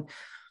 I mean,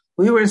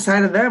 we were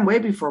inside of them way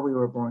before we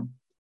were born,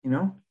 in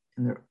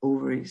their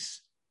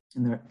ovaries,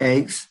 in their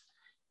eggs,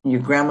 and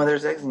your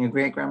grandmother's eggs and your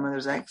great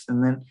grandmother's eggs.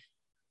 And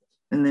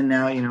then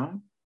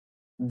now,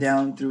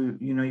 down through,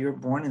 you're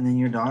born and then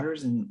your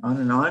daughters and on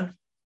and on.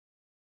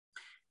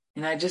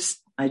 And I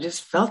just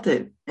felt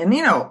it. And,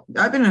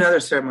 I've been in other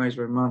ceremonies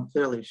where mom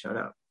clearly showed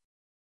up,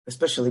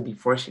 especially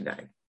before she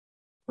died,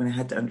 when I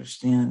had to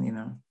understand,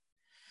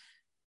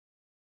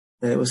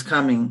 that it was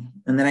coming.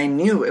 And then I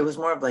knew it was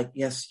more of like,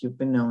 yes, you've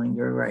been knowing,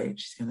 you're right,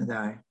 she's going to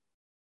die.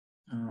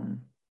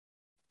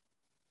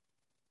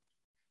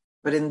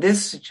 But in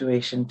this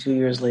situation, 2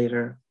 years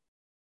later,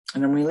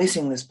 and I'm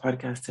releasing this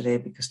podcast today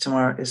because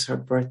tomorrow is her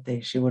birthday.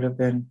 She would have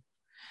been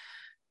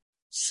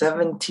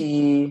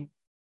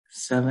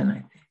 77, I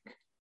think.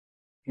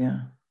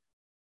 Yeah.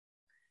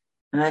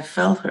 And I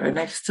felt her and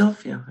I still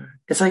feel her.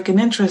 It's like an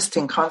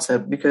interesting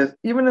concept because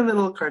even in the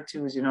little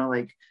cartoons,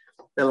 like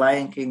the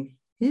Lion King,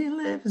 he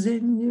lives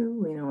in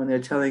you, when they're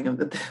telling him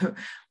that the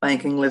Lion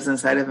King lives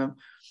inside of him.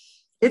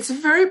 It's a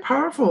very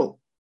powerful,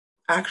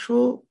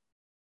 actual,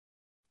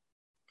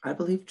 I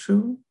believe,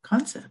 true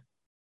concept.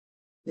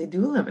 They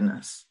do live in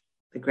us,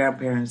 the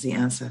grandparents, the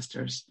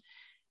ancestors.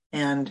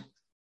 And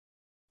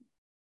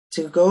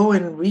to go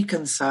and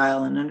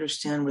reconcile and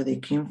understand where they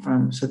came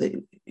from so that,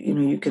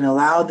 you can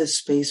allow this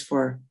space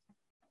for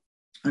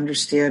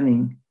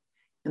understanding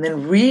and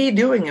then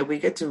redoing it. We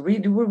get to we're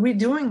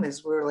redoing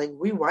this. We're like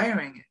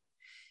rewiring it.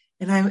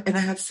 And I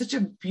had such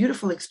a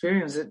beautiful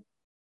experience that,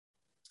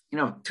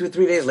 2 or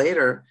 3 days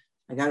later,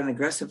 I got an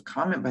aggressive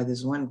comment by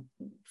this one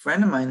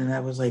friend of mine. And I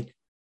was like,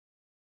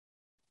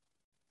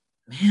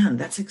 man,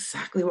 that's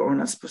exactly what we're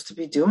not supposed to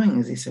be doing,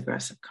 is these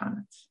aggressive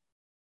comments.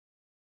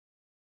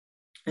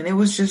 And it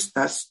was just,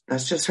 that's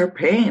just her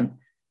pain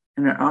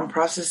and her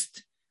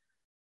unprocessed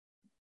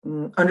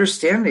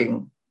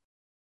understanding.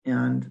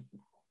 And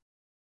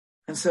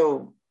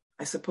so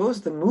I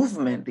suppose the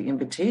movement, the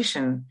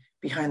invitation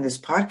behind this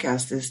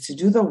podcast is to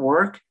do the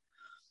work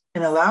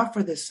and allow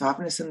for this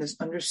softness and this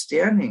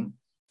understanding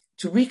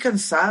to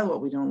reconcile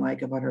what we don't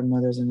like about our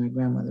mothers and our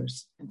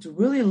grandmothers and to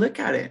really look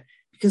at it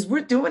because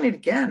we're doing it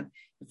again.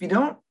 If you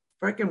don't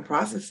freaking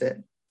process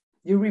it,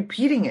 you're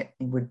repeating it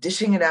and we're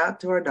dishing it out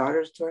to our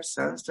daughters, to our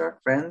sons, to our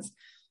friends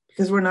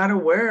because we're not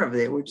aware of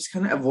it. We're just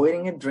kind of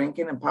avoiding it,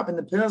 drinking and popping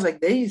the pills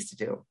like they used to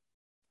do.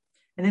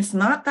 And it's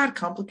not that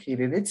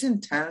complicated. It's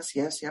intense.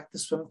 Yes, you have to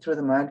swim through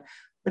the mud,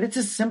 but it's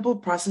a simple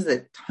process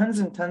that tons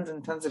and tons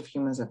and tons of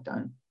humans have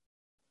done.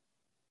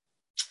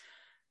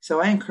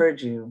 So I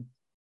encourage you,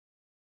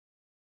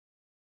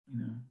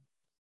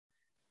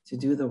 to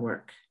do the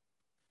work,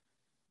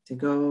 to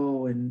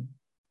go and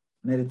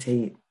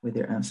meditate with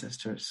your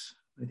ancestors,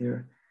 with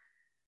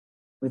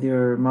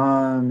your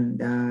mom and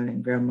dad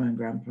and grandma and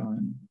grandpa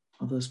and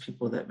all those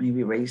people that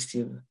maybe raised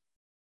you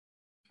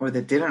or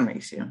that didn't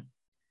raise you,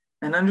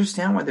 and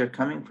understand where they're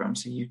coming from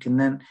so you can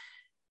then,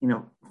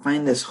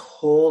 find this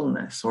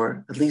wholeness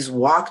or at least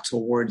walk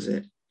towards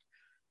it.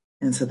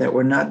 And so that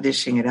we're not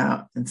dishing it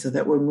out and so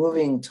that we're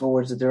moving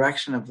towards the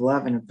direction of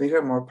love in a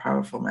bigger, more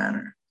powerful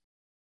manner.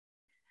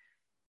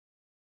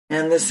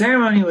 And the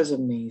ceremony was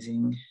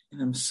amazing.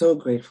 And I'm so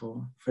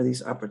grateful for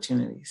these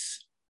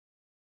opportunities.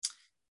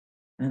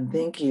 And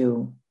thank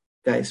you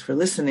guys for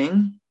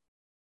listening.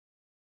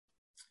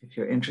 If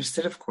you're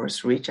interested, of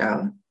course, reach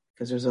out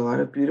because there's a lot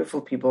of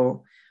beautiful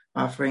people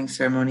offering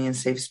ceremony in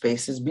safe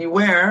spaces.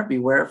 Beware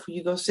who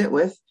you go sit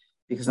with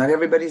because not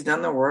everybody's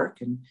done the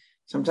work and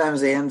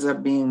sometimes it ends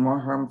up being more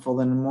harmful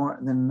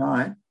than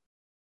not.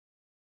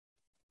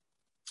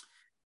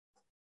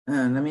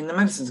 And I mean, the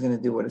medicine's going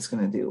to do what it's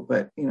going to do,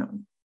 but,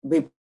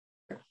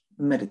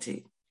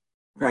 meditate,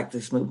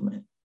 practice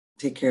movement,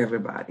 take care of your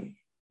body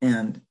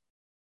and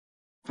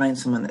find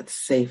someone that's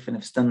safe and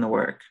has done the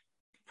work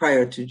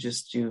prior to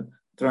just you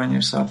throwing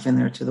yourself in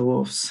there to the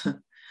wolves.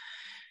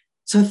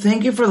 So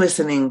thank you for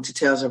listening to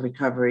Tales of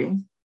Recovery.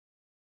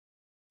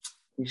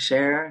 Please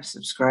share,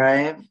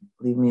 subscribe,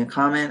 leave me a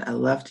comment. I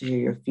love to hear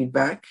your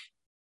feedback.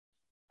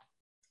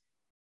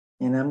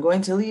 And I'm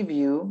going to leave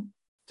you,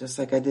 just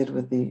like I did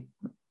with the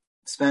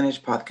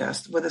Spanish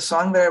podcast, with a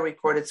song that I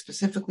recorded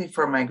specifically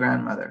for my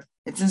grandmother.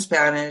 It's in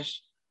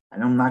Spanish,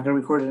 and I'm not going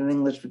to record it in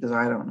English because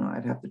I don't know.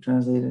 I'd have to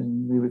translate it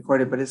and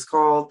re-record it, but it's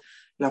called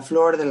La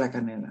Flor de la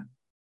Canela,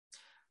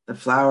 the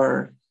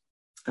flower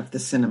of the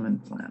cinnamon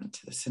plant,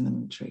 the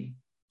cinnamon tree.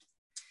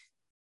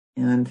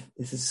 And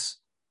this is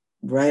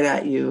right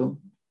at you,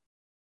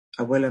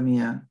 abuela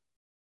mia,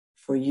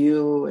 for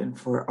you and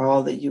for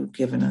all that you've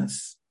given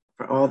us,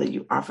 for all that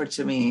you offer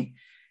to me,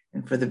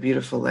 and for the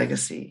beautiful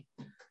legacy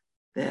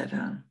that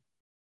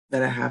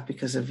I have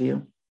because of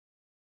you.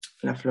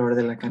 La Flor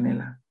de la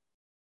Canela.